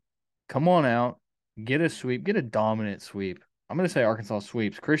 Come on out, get a sweep, get a dominant sweep. I'm going to say Arkansas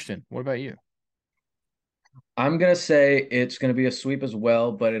sweeps. Christian, what about you? I'm gonna say it's gonna be a sweep as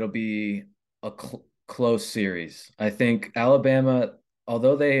well, but it'll be a close series. I think Alabama,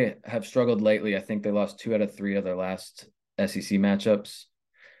 although they have struggled lately, I think they lost 2 out of 3 of their last SEC matchups,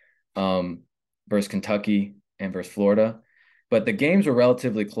 versus Kentucky and versus Florida. But the games were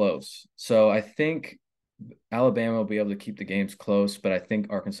relatively close, so I think Alabama will be able to keep the games close, but I think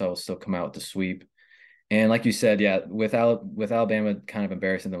Arkansas will still come out with the sweep. And like you said, yeah, with Alabama kind of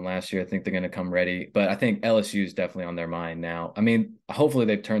embarrassing them last year, I think they're going to come ready. But I think LSU is definitely on their mind now. I mean, hopefully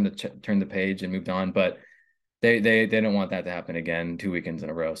they've turned the page and moved on, but they don't want that to happen again 2 weekends in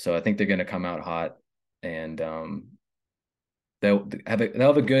a row. So I think they're going to come out hot, and they'll have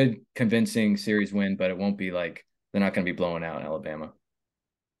a good convincing series win, but it won't be like they're not going to be blowing out Alabama.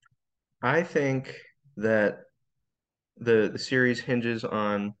 I think that the series hinges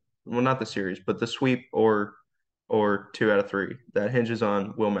on, well, not the series, but the sweep or 2 out of 3 that hinges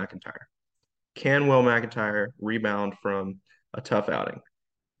on Will McIntyre. Can Will McIntyre rebound from a tough outing?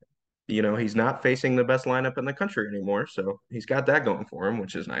 He's not facing the best lineup in the country anymore, so he's got that going for him,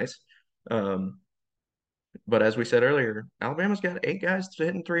 which is nice. Um, but as we said earlier, Alabama's got 8 guys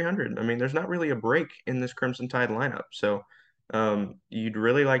hitting 300. I mean, there's not really a break in this Crimson Tide lineup. So you'd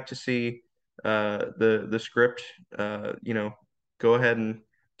really like to see the script, go ahead and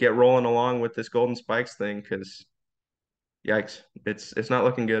get rolling along with this Golden Spikes thing because yikes, it's not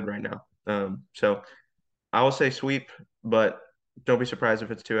looking good right now. So I will say sweep, but don't be surprised if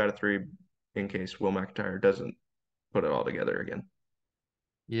it's 2 out of 3 in case Will McIntyre doesn't put it all together again.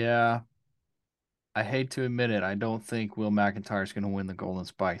 Yeah, I hate to admit it. I don't think Will McIntyre is going to win the Golden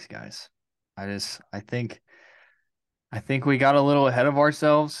Spikes, guys. I think we got a little ahead of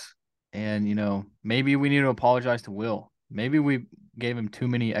ourselves, and maybe we need to apologize to Will. Maybe we gave him too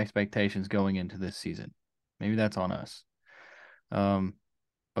many expectations going into this season. Maybe that's on us.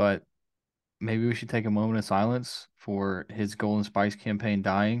 But maybe we should take a moment of silence for his Golden Spikes campaign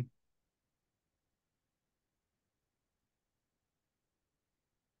dying.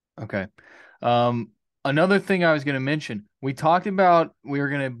 Okay. Another thing I was going to mention, we talked about we were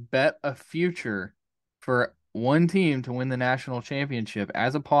going to bet a future for one team to win the national championship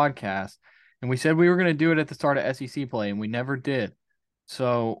as a podcast, and we said we were going to do it at the start of SEC play, and we never did.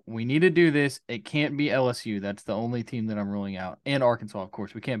 So we need to do this. It can't be LSU. That's the only team that I'm ruling out. And Arkansas, of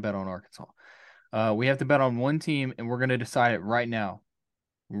course. We can't bet on Arkansas. We have to bet on one team, and we're going to decide it right now.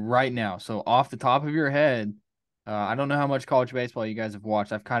 Right now. So off the top of your head, I don't know how much college baseball you guys have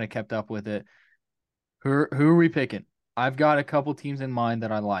watched. I've kind of kept up with it. Who are we picking? I've got a couple teams in mind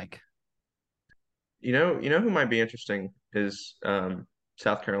that I like. You know who might be interesting is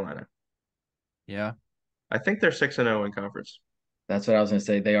South Carolina. Yeah. I think they're 6-0 in conference. That's what I was going to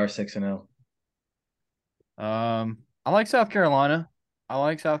say. They are 6-0. I like South Carolina. I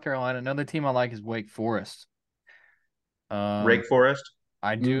like South Carolina. Another team I like is Wake Forest. Rake Forest.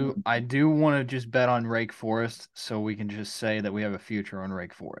 I do want to just bet on Rake Forest so we can just say that we have a future on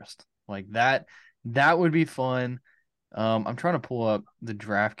Rake Forest. Like that would be fun. I'm trying to pull up the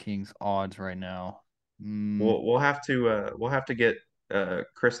DraftKings odds right now. We'll have to get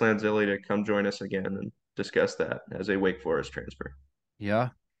Chris Lanzilli to come join us again and discuss that as a Wake Forest transfer. Yeah.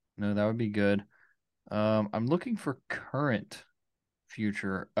 No, that would be good. I'm looking for current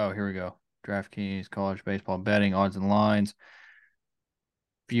future. Oh, here we go. DraftKings, college baseball betting odds and lines.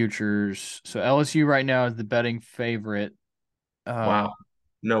 Futures. So LSU right now is the betting favorite. Wow.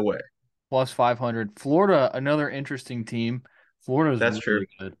 No way. Plus 500. Florida, another interesting team. Florida That's is true. really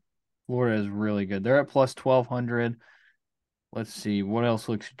good. Florida is really good. They're at plus 1,200. Let's see. What else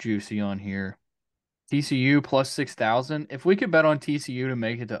looks juicy on here? TCU plus 6,000. If we could bet on TCU to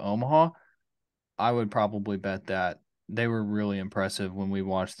make it to Omaha, I would probably bet that. They were really impressive when we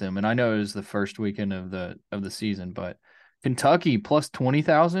watched them. And I know it was the first weekend of the season, but Kentucky plus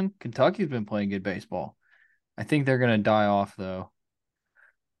 20,000. Kentucky's been playing good baseball. I think they're gonna die off though.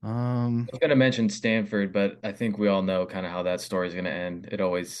 I was going to mention Stanford, but I think we all know kind of how that story is going to end. It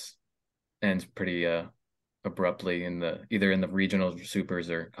always ends pretty abruptly either in the regional supers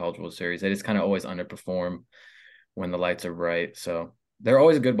or college world series. They just kind of always underperform when the lights are bright. So they're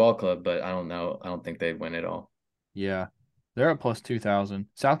always a good ball club, but I don't know. I don't think they'd win it all. Yeah. They're at plus 2,000.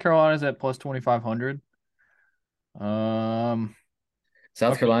 South Carolina's at plus 2,500. South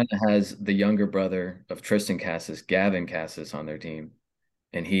Okay. Carolina has the younger brother of Tristan Cassis, Gavin Cassis, on their team,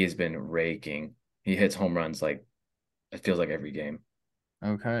 and he has been raking. He hits home runs like it feels like every game.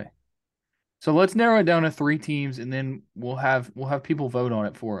 Okay. So let's narrow it down to three teams, and then we'll have people vote on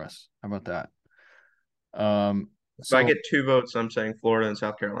it for us. How about that? If I So get two votes, I'm saying Florida and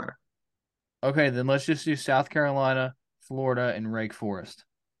South Carolina. okay, then let's just do South Carolina, Florida, and Wake Forest.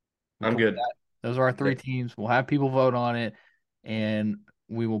 We'll I'm call it good. that. Those are our three Yep. teams. We'll have people vote on it, and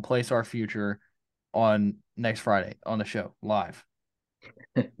we will place our future on next Friday on the show live.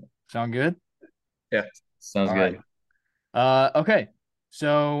 Sound good? Yeah. Sounds All good. right. Okay.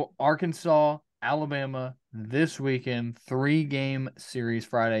 So Arkansas, Alabama this weekend, 3-game series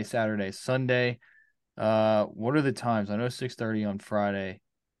Friday, Saturday, Sunday. What are the times? I know 6:30 on Friday.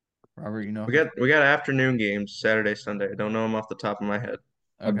 Robert, you know We off the got top? we got afternoon games Saturday, Sunday. I don't know them off the top of my head.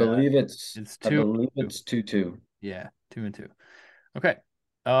 I Okay. believe it's It's I two. believe it's 2-2. Yeah, 2-2. Okay.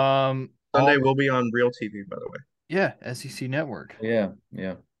 Sunday All will be on Real TV, by the way. yeah, SEC Network. Yeah,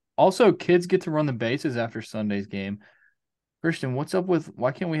 yeah. Also, kids get to run the bases after Sunday's game. Christian, what's up with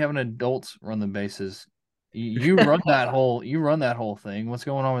why can't we have an adults run the bases? You run that whole thing. What's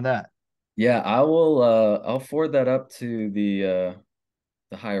going on with that? Yeah, I'll forward that up to the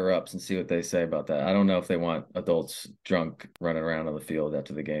higher ups and see what they say about that. I don't know if they want adults drunk running around on the field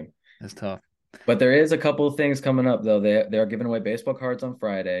after the game. That's tough. But there is a couple of things coming up though. They are giving away baseball cards on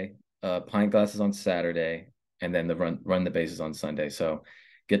Friday, pint glasses on Saturday, and then the run the bases on Sunday. So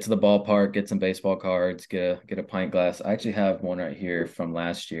get to the ballpark, get some baseball cards, get a pint glass. I actually have one right here from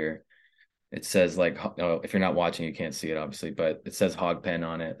last year. It says like, oh, if you're not watching, you can't see it obviously, but it says Hog Pen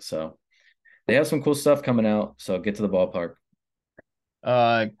on it. So they have some cool stuff coming out. So get to the ballpark.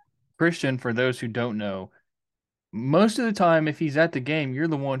 Uh, Christian, for those who don't know, most of the time, if he's at the game, you're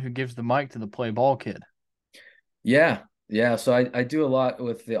the one who gives the mic to the play ball kid. Yeah. Yeah. So I do a lot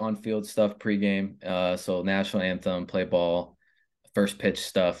with the on-field stuff pregame. So national anthem, play ball, first pitch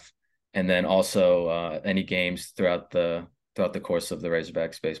stuff, and then also any games throughout the course of the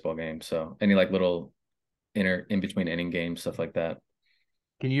Razorbacks baseball game. So any like little in between inning games, stuff like that.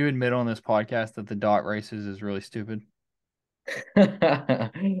 Can you admit on this podcast that the dot races is really stupid?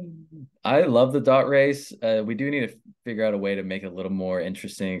 I love the dot race. We do need to figure out a way to make it a little more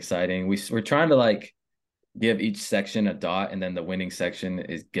interesting, exciting. We're trying to like give each section a dot, and then the winning section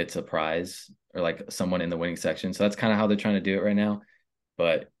gets a prize or like someone in the winning section. So that's kind of how they're trying to do it right now.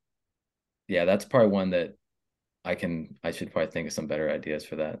 But yeah, that's probably one that I should probably think of some better ideas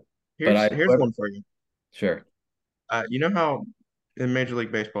for that. Here's one for you. Sure. You know how in Major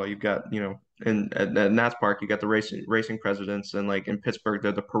League Baseball you've got, in Nats Park, you got the racing presidents, and like in Pittsburgh,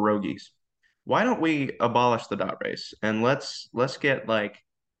 they're the pierogies. Why don't we abolish the dot race and let's get like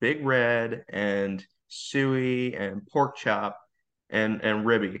Big Red and Suey and Pork Chop and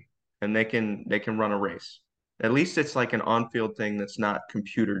Ribby, and they can run a race. At least it's like an on-field thing that's not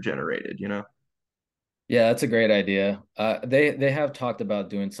computer generated, you know? Yeah, that's a great idea. They have talked about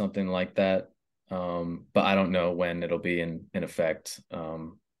doing something like that, but I don't know when it'll be in effect.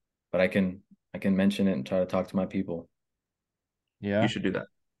 But I can mention it and try to talk to my people. Yeah, You should do that.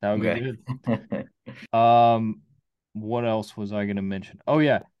 that would be Okay. good. What else was I going to mention? Oh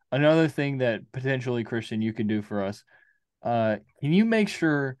yeah, another thing that potentially Christian you could do for us. Can you make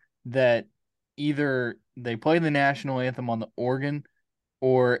sure that either they play the national anthem on the organ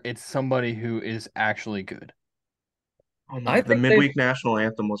or it's somebody who is actually good? Oh I man, the think they midweek national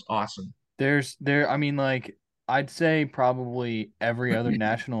anthem was awesome. I mean, like, I'd say probably every other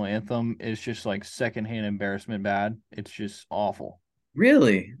national anthem is just like secondhand embarrassment bad. It's just awful.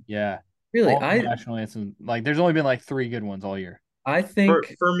 really, Yeah. really, All the national anthems, like, there's only been like three good ones all year. I For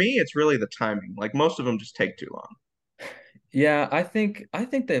think, for me, it's really the timing. Like most of them just take too long. yeah, I think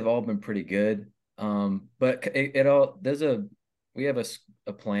they've all been pretty good. But it all we have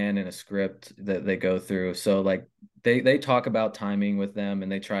a plan and a script that they go through. So like they talk about timing with them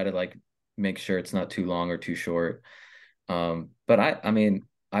and they try to like make sure it's not too long or too short. But I mean,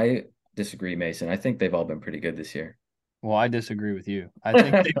 I disagree, Mason. I think they've all been pretty good this year. Well, I disagree with you.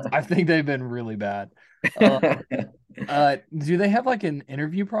 I think they've been really bad. Uh, do they have like an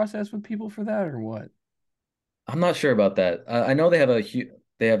interview process with people for that or what? I'm not sure about that. I know they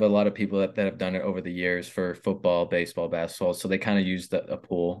have a lot of people that have done it over the years for football, baseball, basketball. So they kind of use a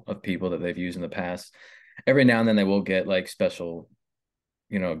pool of people that they've used in the past. Every now and then they will get like special,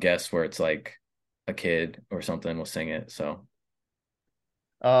 guests where it's like a kid or something will sing it. So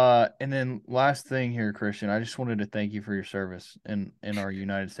And then last thing here, Christian, I just wanted to thank you for your service in our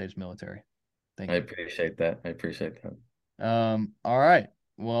United States military. Thank I you. appreciate that. I appreciate that. All right.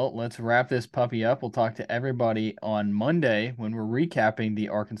 Well, let's wrap this puppy up. We'll talk to everybody on Monday when we're recapping the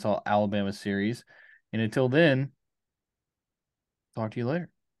Arkansas Alabama series. And until then, talk to you later.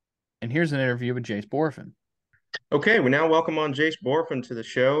 And here's an interview with Jace Bohrofen. Okay, we now welcome on Jace Bohrofen to the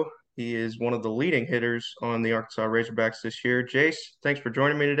show. He is one of the leading hitters on the Arkansas Razorbacks this year. Jace, thanks for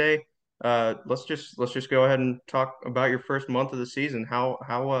joining me today. Let's just go ahead and talk about your first month of the season. How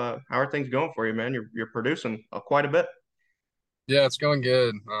are things going for you, man? You're producing quite a bit. Yeah, it's going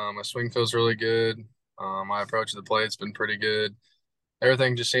good. My swing feels really good. My approach to the plate's been pretty good.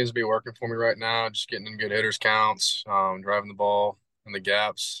 Everything just seems to be working for me right now. Just getting in good hitters counts, driving the ball in the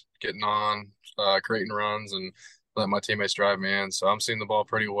gaps, getting on, creating runs, and letting my teammates drive me in. So I'm seeing the ball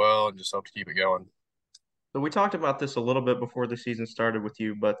pretty well, and just hope to keep it going. So we talked about this a little bit before the season started with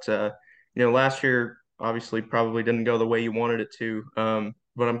you, but last year obviously probably didn't go the way you wanted it to.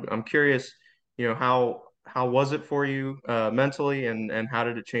 But I'm curious, how was it for you mentally, and how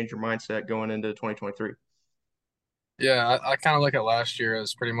did it change your mindset going into 2023? Yeah, I kind of look at last year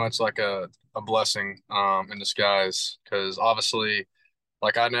as pretty much like a blessing in disguise because obviously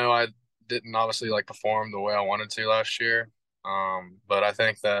like I know I didn't obviously like perform the way I wanted to last year. But I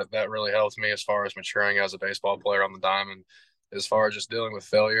think that really helped me as far as maturing as a baseball player on the diamond, as far as just dealing with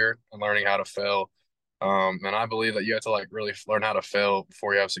failure and learning how to fail. And I believe that you have to like really learn how to fail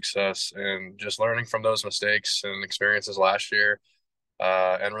before you have success, and just learning from those mistakes and experiences last year,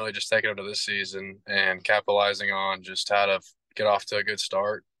 and really just taking them to this season and capitalizing on just how to get off to a good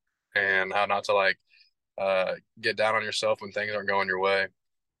start and how not to like get down on yourself when things aren't going your way.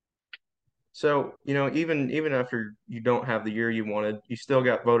 So, even after you don't have the year you wanted, you still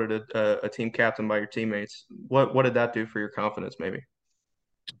got voted a team captain by your teammates. What did that do for your confidence, maybe?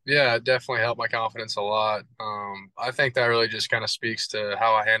 Yeah, it definitely helped my confidence a lot. I think that really just kind of speaks to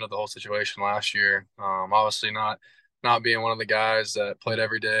how I handled the whole situation last year. Obviously not being one of the guys that played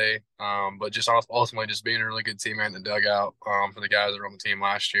every day, but just ultimately just being a really good teammate in the dugout for the guys that were on the team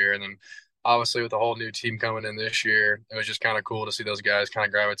last year. And then obviously with the whole new team coming in this year, it was just kind of cool to see those guys kind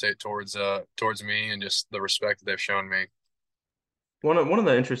of gravitate towards me and just the respect that they've shown me. One of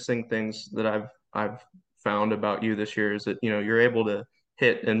the interesting things that I've found about you this year is that you're able to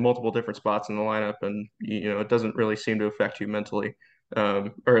hit in multiple different spots in the lineup, and it doesn't really seem to affect you mentally,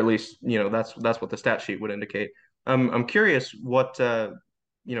 or at least that's what the stat sheet would indicate. I'm curious what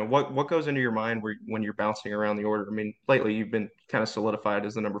goes into your mind when you're bouncing around the order. I mean, lately you've been kind of solidified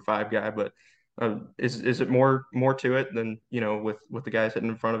as the number five guy, but is it more to it than with the guys hitting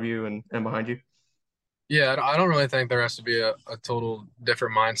in front of you and behind you? Yeah, I don't really think there has to be a total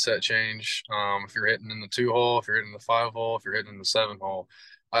different mindset change. If you're hitting in the two hole, if you're hitting the five hole, if you're hitting in the seven hole,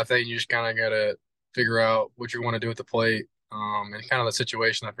 I think you just kind of got to figure out what you want to do at the plate, and kind of the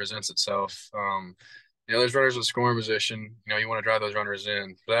situation that presents itself. There's runners in scoring position. You want to drive those runners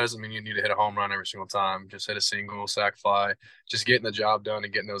in, but that doesn't mean you need to hit a home run every single time. Just hit a single, sac fly, just getting the job done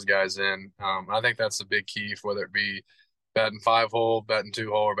and getting those guys in. I think that's the big key, for whether it be batting 5 hole, batting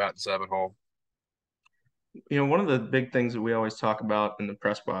 2 hole, or batting 7 hole. One of the big things that we always talk about in the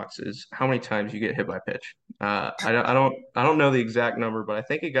press box is how many times you get hit by pitch. I don't know the exact number, but I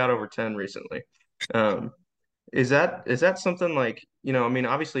think it got over 10 recently. Um, is that something like, I mean,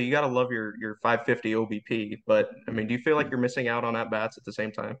 obviously you got to love your 550 OBP, but I mean, do you feel like you're missing out on at bats at the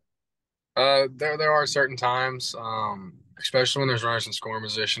same time? There are certain times, especially when there's runners in scoring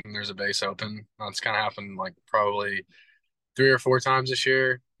position and there's a base open. It's kind of happened like probably 3 or 4 times this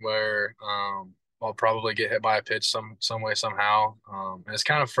year, where I'll probably get hit by a pitch some way somehow. And it's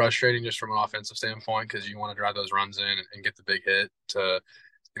kind of frustrating just from an offensive standpoint, because you want to drive those runs in and get the big hit to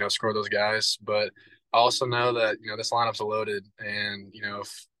score those guys. But I also know that this lineup's loaded, and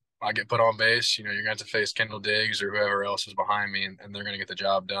if I get put on base, you're going to have to face Kendall Diggs or whoever else is behind me, and they're going to get the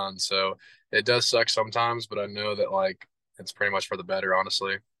job done. So it does suck sometimes, but I know that like it's pretty much for the better,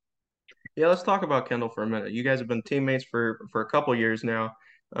 honestly. Yeah, let's talk about Kendall for a minute. You guys have been teammates for a couple years now.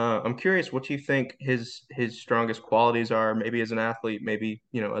 I'm curious what you think his strongest qualities are, maybe as an athlete, maybe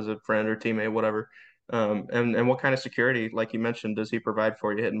as a friend or teammate, whatever. And what kind of security, like you mentioned, does he provide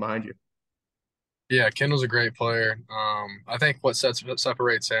for you hitting behind you? Yeah, Kendall's a great player. I think what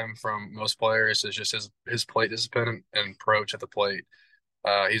separates him from most players is just his plate discipline and approach at the plate.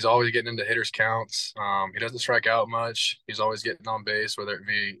 He's always getting into hitters counts. He doesn't strike out much. He's always getting on base, whether it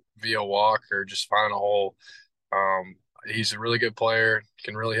be via walk or just finding a hole. He's a really good player,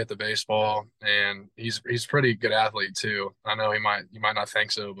 can really hit the baseball, and he's a pretty good athlete too. I know you might not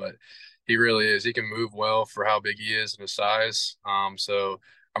think so, but he really is. He can move well for how big he is and his size. So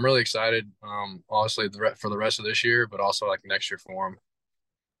I'm really excited, honestly, for the rest of this year, but also like next year for him.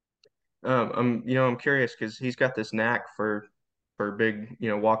 I'm curious because he's got this knack for big,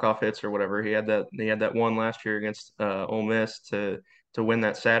 walk-off hits or whatever. He had that one last year against Ole Miss to win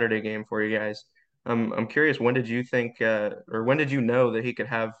that Saturday game for you guys. I'm curious, when did you think or when did you know that he could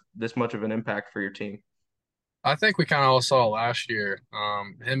have this much of an impact for your team? I think we kind of all saw last year,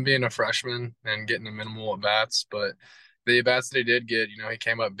 him being a freshman and getting the minimal at bats, but the at bats that he did get, he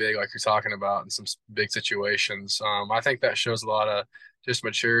came up big, like you're talking about, in some big situations. I think that shows a lot of just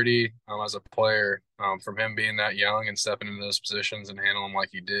maturity as a player, from him being that young and stepping into those positions and handling them like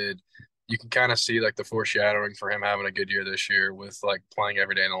he did. You can kind of see like the foreshadowing for him having a good year this year with like playing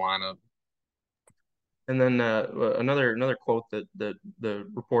every day in the lineup. And then another quote that the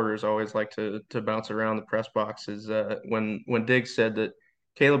reporters always like to bounce around the press box is when Diggs said that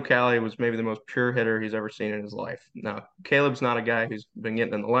Caleb Cali was maybe the most pure hitter he's ever seen in his life. Now, Caleb's not a guy who's been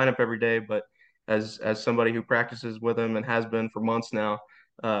getting in the lineup every day, but as somebody who practices with him and has been for months now,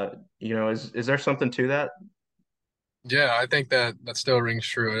 is there something to that? Yeah, I think that still rings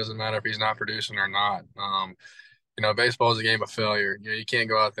true. It doesn't matter if he's not producing or not. Baseball is a game of failure. You can't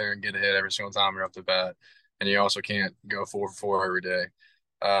go out there and get a hit every single time you're up to bat, and you also can't go 4 for 4 every day.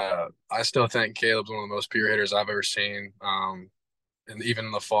 I still think Caleb's one of the most pure hitters I've ever seen. And even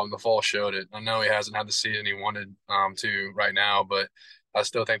in the fall showed it. I know he hasn't had the season he wanted to right now, but I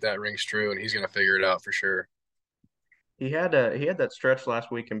still think that rings true, and he's going to figure it out for sure. He had that stretch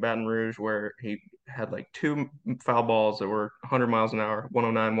last week in Baton Rouge where he had like two foul balls that were 100 miles an hour,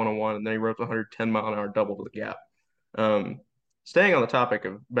 109, 101, and then he wrote the 110-mile-an-hour double to the gap. Um, Staying on the topic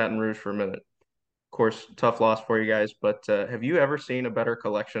of Baton Rouge for a minute, of course, tough loss for you guys, but have you ever seen a better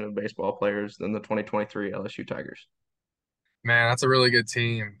collection of baseball players than the 2023 LSU Tigers? Man, that's a really good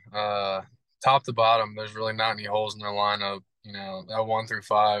team. Top to bottom, there's really not any holes in their lineup. That 1 through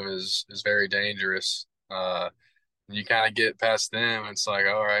 5 is very dangerous. You kind of get past them, it's like,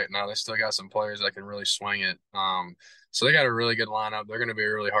 all right, now they still got some players that can really swing it. So they got a really good lineup. They're going to be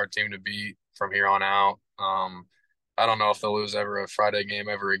a really hard team to beat from here on out. I don't know if they'll lose ever a Friday game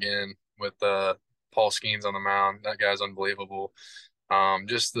ever again with Paul Skeens on the mound. That guy's unbelievable.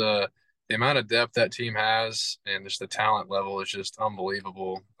 Just the amount of depth that team has and just the talent level is just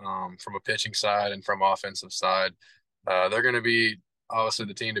unbelievable, from a pitching side and from offensive side. They're going to be obviously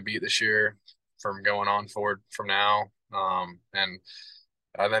the team to beat this year from going on forward from now. And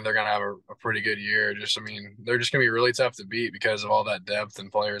I think they're going to have a pretty good year. I mean, they're just going to be really tough to beat because of all that depth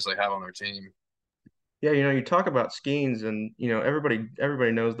and players they have on their team. Yeah, you talk about Skeens, and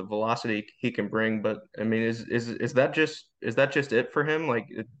everybody knows the velocity he can bring, but I mean, is that just it for him? Like,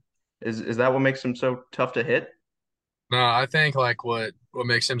 is that what makes him so tough to hit? No, I think like what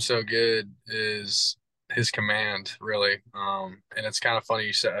makes him so good is his command really. And it's kind of funny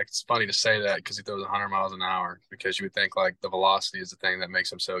it's funny to say that because he throws 100 miles an hour because you would think like the velocity is the thing that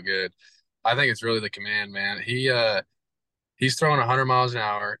makes him so good. I think it's really the command, man. He's throwing 100 miles an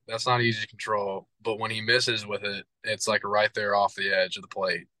hour. That's not easy to control, but when he misses with it, it's like right there off the edge of the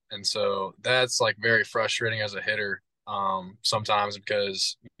plate. And so that's like very frustrating as a hitter sometimes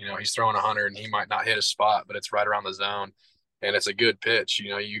because, he's throwing 100 and he might not hit a spot, but it's right around the zone and it's a good pitch.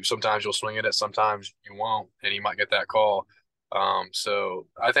 You sometimes you'll swing at it, sometimes you won't, and you might get that call. So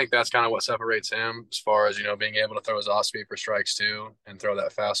I think that's kind of what separates him as far as, being able to throw his off speed for strikes too and throw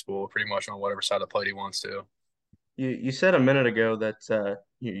that fastball pretty much on whatever side of the plate he wants to. You said a minute ago that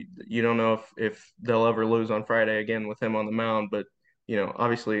you don't know if they'll ever lose on Friday again with him on the mound, but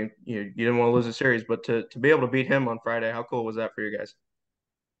obviously you didn't want to lose a series, but to be able to beat him on Friday, how cool was that for you guys?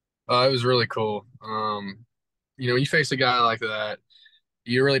 It was really cool. You face a guy like that,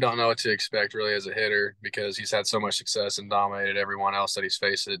 you really don't know what to expect really as a hitter because he's had so much success and dominated everyone else that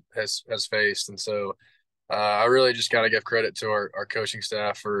has faced. And so I really just got to give credit to our coaching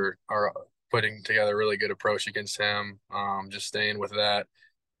staff for our putting together a really good approach against him. Just staying with that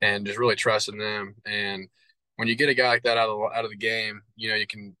and just really trusting them. And when you get a guy like that out of the game, you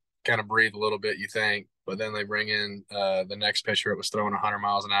can kind of breathe a little bit, you think, but then they bring in the next pitcher that was throwing 100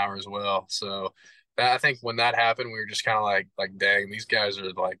 miles an hour as well. So I think when that happened, we were just kind of like, dang, these guys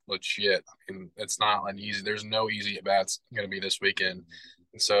are like legit. I mean, it's not an easy. There's no easy at bats going to be this weekend.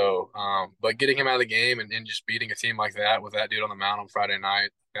 And so, but getting him out of the game and just beating a team like that with that dude on the mound on Friday night,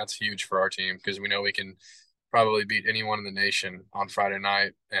 that's huge for our team because we know we can probably beat anyone in the nation on Friday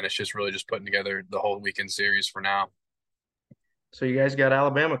night. And it's just really just putting together the whole weekend series for now. So you guys got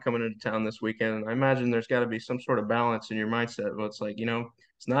Alabama coming into town this weekend, and I imagine there's got to be some sort of balance in your mindset. Well, it's like,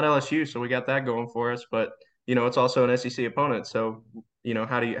 it's not LSU, so we got that going for us, but it's also an SEC opponent. So,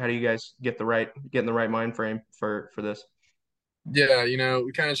 how do you guys get in the right mind frame for this? Yeah,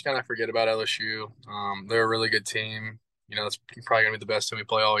 we kind of forget about LSU. They're a really good team. It's probably gonna be the best team we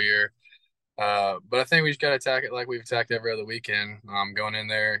play all year. But I think we just got to attack it like we've attacked every other weekend. Going in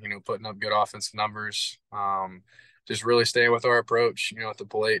there, putting up good offensive numbers. Just really staying with our approach, at the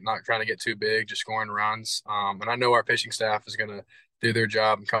plate, not trying to get too big, just scoring runs. And I know our pitching staff is going to do their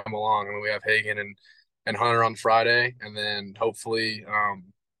job and come along. I mean, we have Hagan and Hunter on Friday, and then hopefully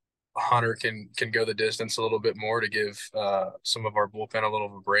Hunter can go the distance a little bit more to give some of our bullpen a little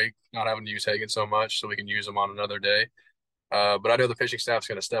of a break, not having to use Hagan so much, so we can use them on another day. But I know the pitching staff's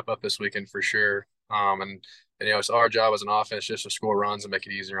going to step up this weekend for sure. And it's our job as an offense just to score runs and make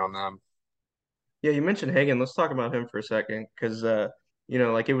it easier on them. Yeah, you mentioned Hagan. Let's talk about him for a second, because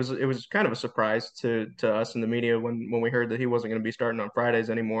like it was kind of a surprise to us in the media when we heard that he wasn't going to be starting on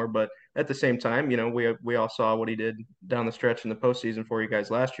Fridays anymore. But at the same time, we all saw what he did down the stretch in the postseason for you guys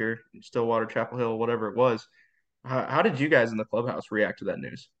last year, Stillwater, Chapel Hill, whatever it was. How did you guys in the clubhouse react to that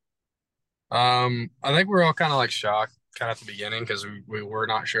news? I think we're all kind of like shocked kind of at the beginning because we were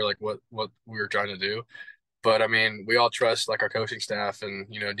not sure like what we were trying to do. But I mean, we all trust like our coaching staff and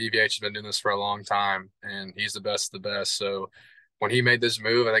DVH has been doing this for a long time and he's the best of the best. So when he made this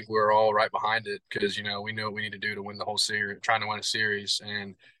move, I think we were all right behind it because we know what we need to do to win the whole series, trying to win a series.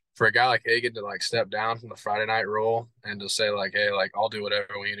 And for a guy like Hagan to like step down from the Friday night role and to say like, hey, like I'll do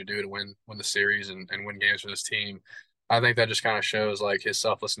whatever we need to do to win the series and win games for this team. I think that just kind of shows like his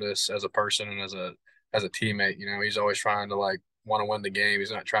selflessness as a person and as a teammate. He's always trying to like want to win the game. He's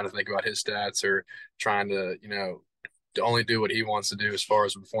not trying to think about his stats or trying to, to only do what he wants to do as far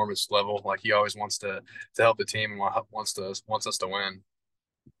as performance level. Like he always wants to help the team and wants us to win.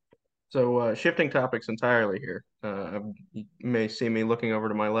 So shifting topics entirely here. You may see me looking over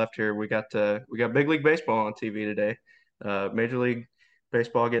to my left here. We got Big League Baseball on TV today. Major League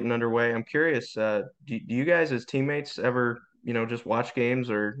Baseball getting underway. I'm curious. Do you guys as teammates ever just watch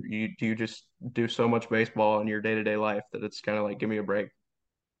games, or do you just do so much baseball in your day-to-day life that it's kind of like give me a break?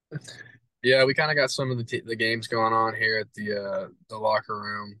 Yeah, we kind of got some of the games going on here at the locker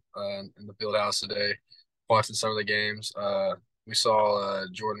room in the field house today. Watching some of the games. We saw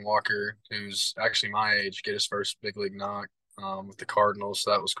Jordan Walker, who's actually my age, get his first big league knock with the Cardinals.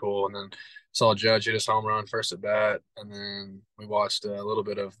 So that was cool. And then saw Judge hit his home run first at bat. And then we watched a little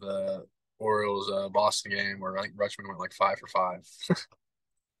bit of the Orioles Boston game where I think Rutschman went like 5 for 5.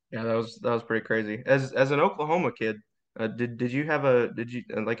 Yeah, that was pretty crazy. As an Oklahoma kid, did you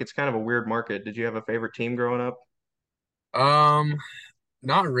like it's kind of a weird market. Did you have a favorite team growing up? Um,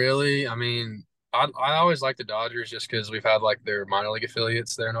 Not really. I mean, I always like the Dodgers just because we've had like their minor league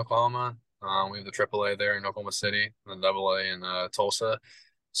affiliates there in Oklahoma. We have the AAA there in Oklahoma City and the AA in Tulsa.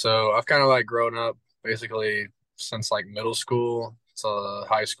 So I've kind of like grown up basically since like middle school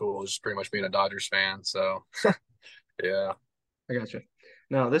high school, just pretty much being a Dodgers fan. So yeah. I got you.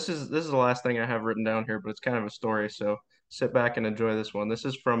 Now, this is the last thing I have written down here, but it's kind of a story. So sit back and enjoy this one. This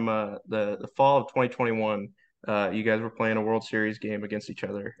is from the fall of 2021. You guys were playing a World Series game against each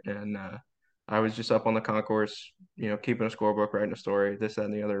other, and I was just up on the concourse, keeping a scorebook, writing a story, this, that,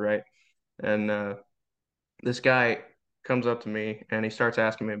 and the other, right? And this guy comes up to me and he starts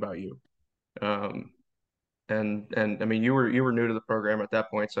asking me about you. Um, and I mean, you were new to the program at that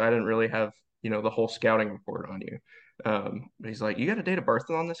point, so I didn't really have the whole scouting report on you. But he's like, "You got a date of birth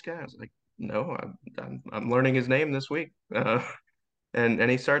on this guy?" I was like, "No, I'm learning his name this week."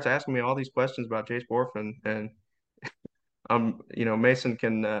 And he starts asking me all these questions about Jace Bohrofen, and Mason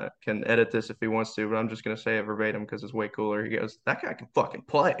can edit this if he wants to, but I'm just gonna say it verbatim because it's way cooler. He goes, "That guy can fucking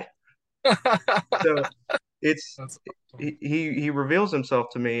play." So it's That's he reveals himself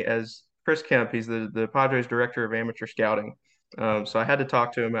to me as Chris Kemp. He's the Padres director of amateur scouting. So I had to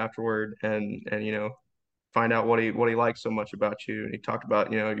talk to him afterward and find out what he likes so much about you. And he talked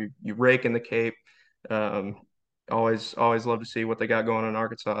about you rake in the Cape. Um, always love to see what they got going in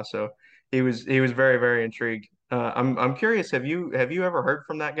Arkansas. So he was very very intrigued. I'm curious. Have you ever heard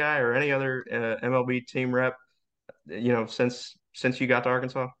from that guy or any other MLB team rep? Since you got to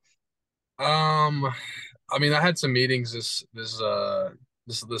Arkansas. um, I mean, I had some meetings this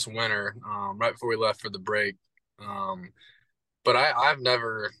winter, right before we left for the break. Um, but I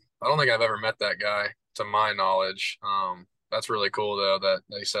don't think I've ever met that guy to my knowledge. That's really cool though that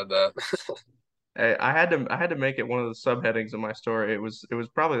he said that. I had to make it one of the subheadings of my story. It was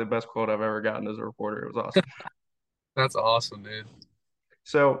probably the best quote I've ever gotten as a reporter. It was awesome. That's awesome, dude.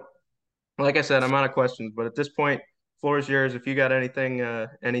 So, like I said, I'm out of questions, but at this point, floor is yours. If you got anything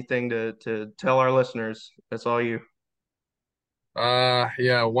to tell our listeners, that's all you.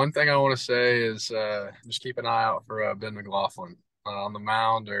 Yeah, one thing I want to say is just keep an eye out for Ben McLaughlin on the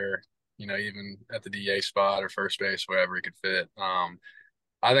mound or even at the DA spot or first base, wherever he could fit.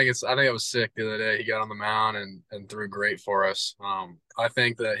 I think it was sick the other day. He got on the mound and threw great for us. I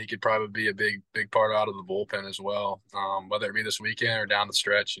think that he could probably be a big part out of the bullpen as well. Whether it be this weekend or down the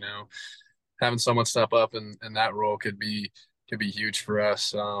stretch, having someone step up in that role could be huge for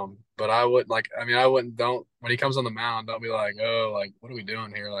us. But I wouldn't don't when he comes on the mound, don't be like, oh, like what are we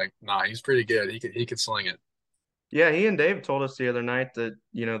doing here? Like, nah, he's pretty good. He could sling it. Yeah, he and Dave told us the other night that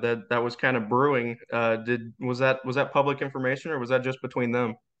that was kind of brewing. Was that public information or was that just between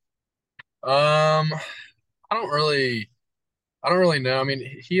them? Um, I don't really know. I mean,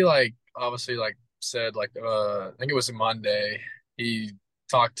 he like obviously like said like I think it was Monday. He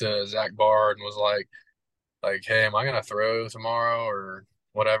talked to Zach Bard and was like, hey, am I gonna throw tomorrow or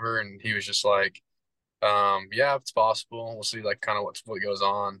whatever? And he was just like, yeah, it's possible. We'll see like kind of what goes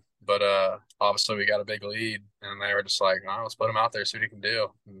on. But obviously we got a big lead and they were just like, all right, let's put him out there, see what he can do.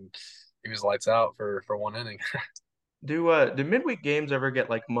 And he was lights out for one inning. Do midweek games ever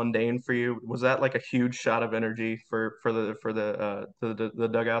get like mundane for you? Was that like a huge shot of energy for the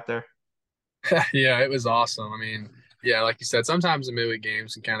dugout there? Yeah, it was awesome. I mean, yeah, like you said, sometimes the midweek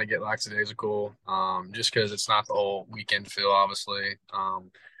games can kind of get lackadaisical, just because it's not the whole weekend feel, obviously.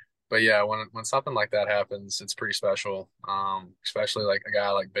 But yeah, when something like that happens, it's pretty special. Especially like a guy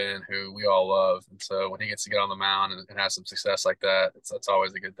like Ben, who we all love, and so when he gets to get on the mound and have some success like that, that's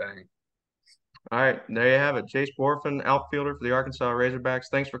always a good thing. All right, there you have it. Jace Bohrofen, outfielder for the Arkansas Razorbacks.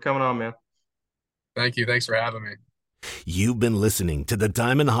 Thanks for coming on, man. Thank you. Thanks for having me. You've been listening to the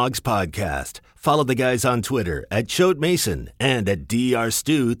Diamond Hawgs Podcast. Follow the guys on Twitter at Choate Mason and at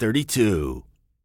drstew32.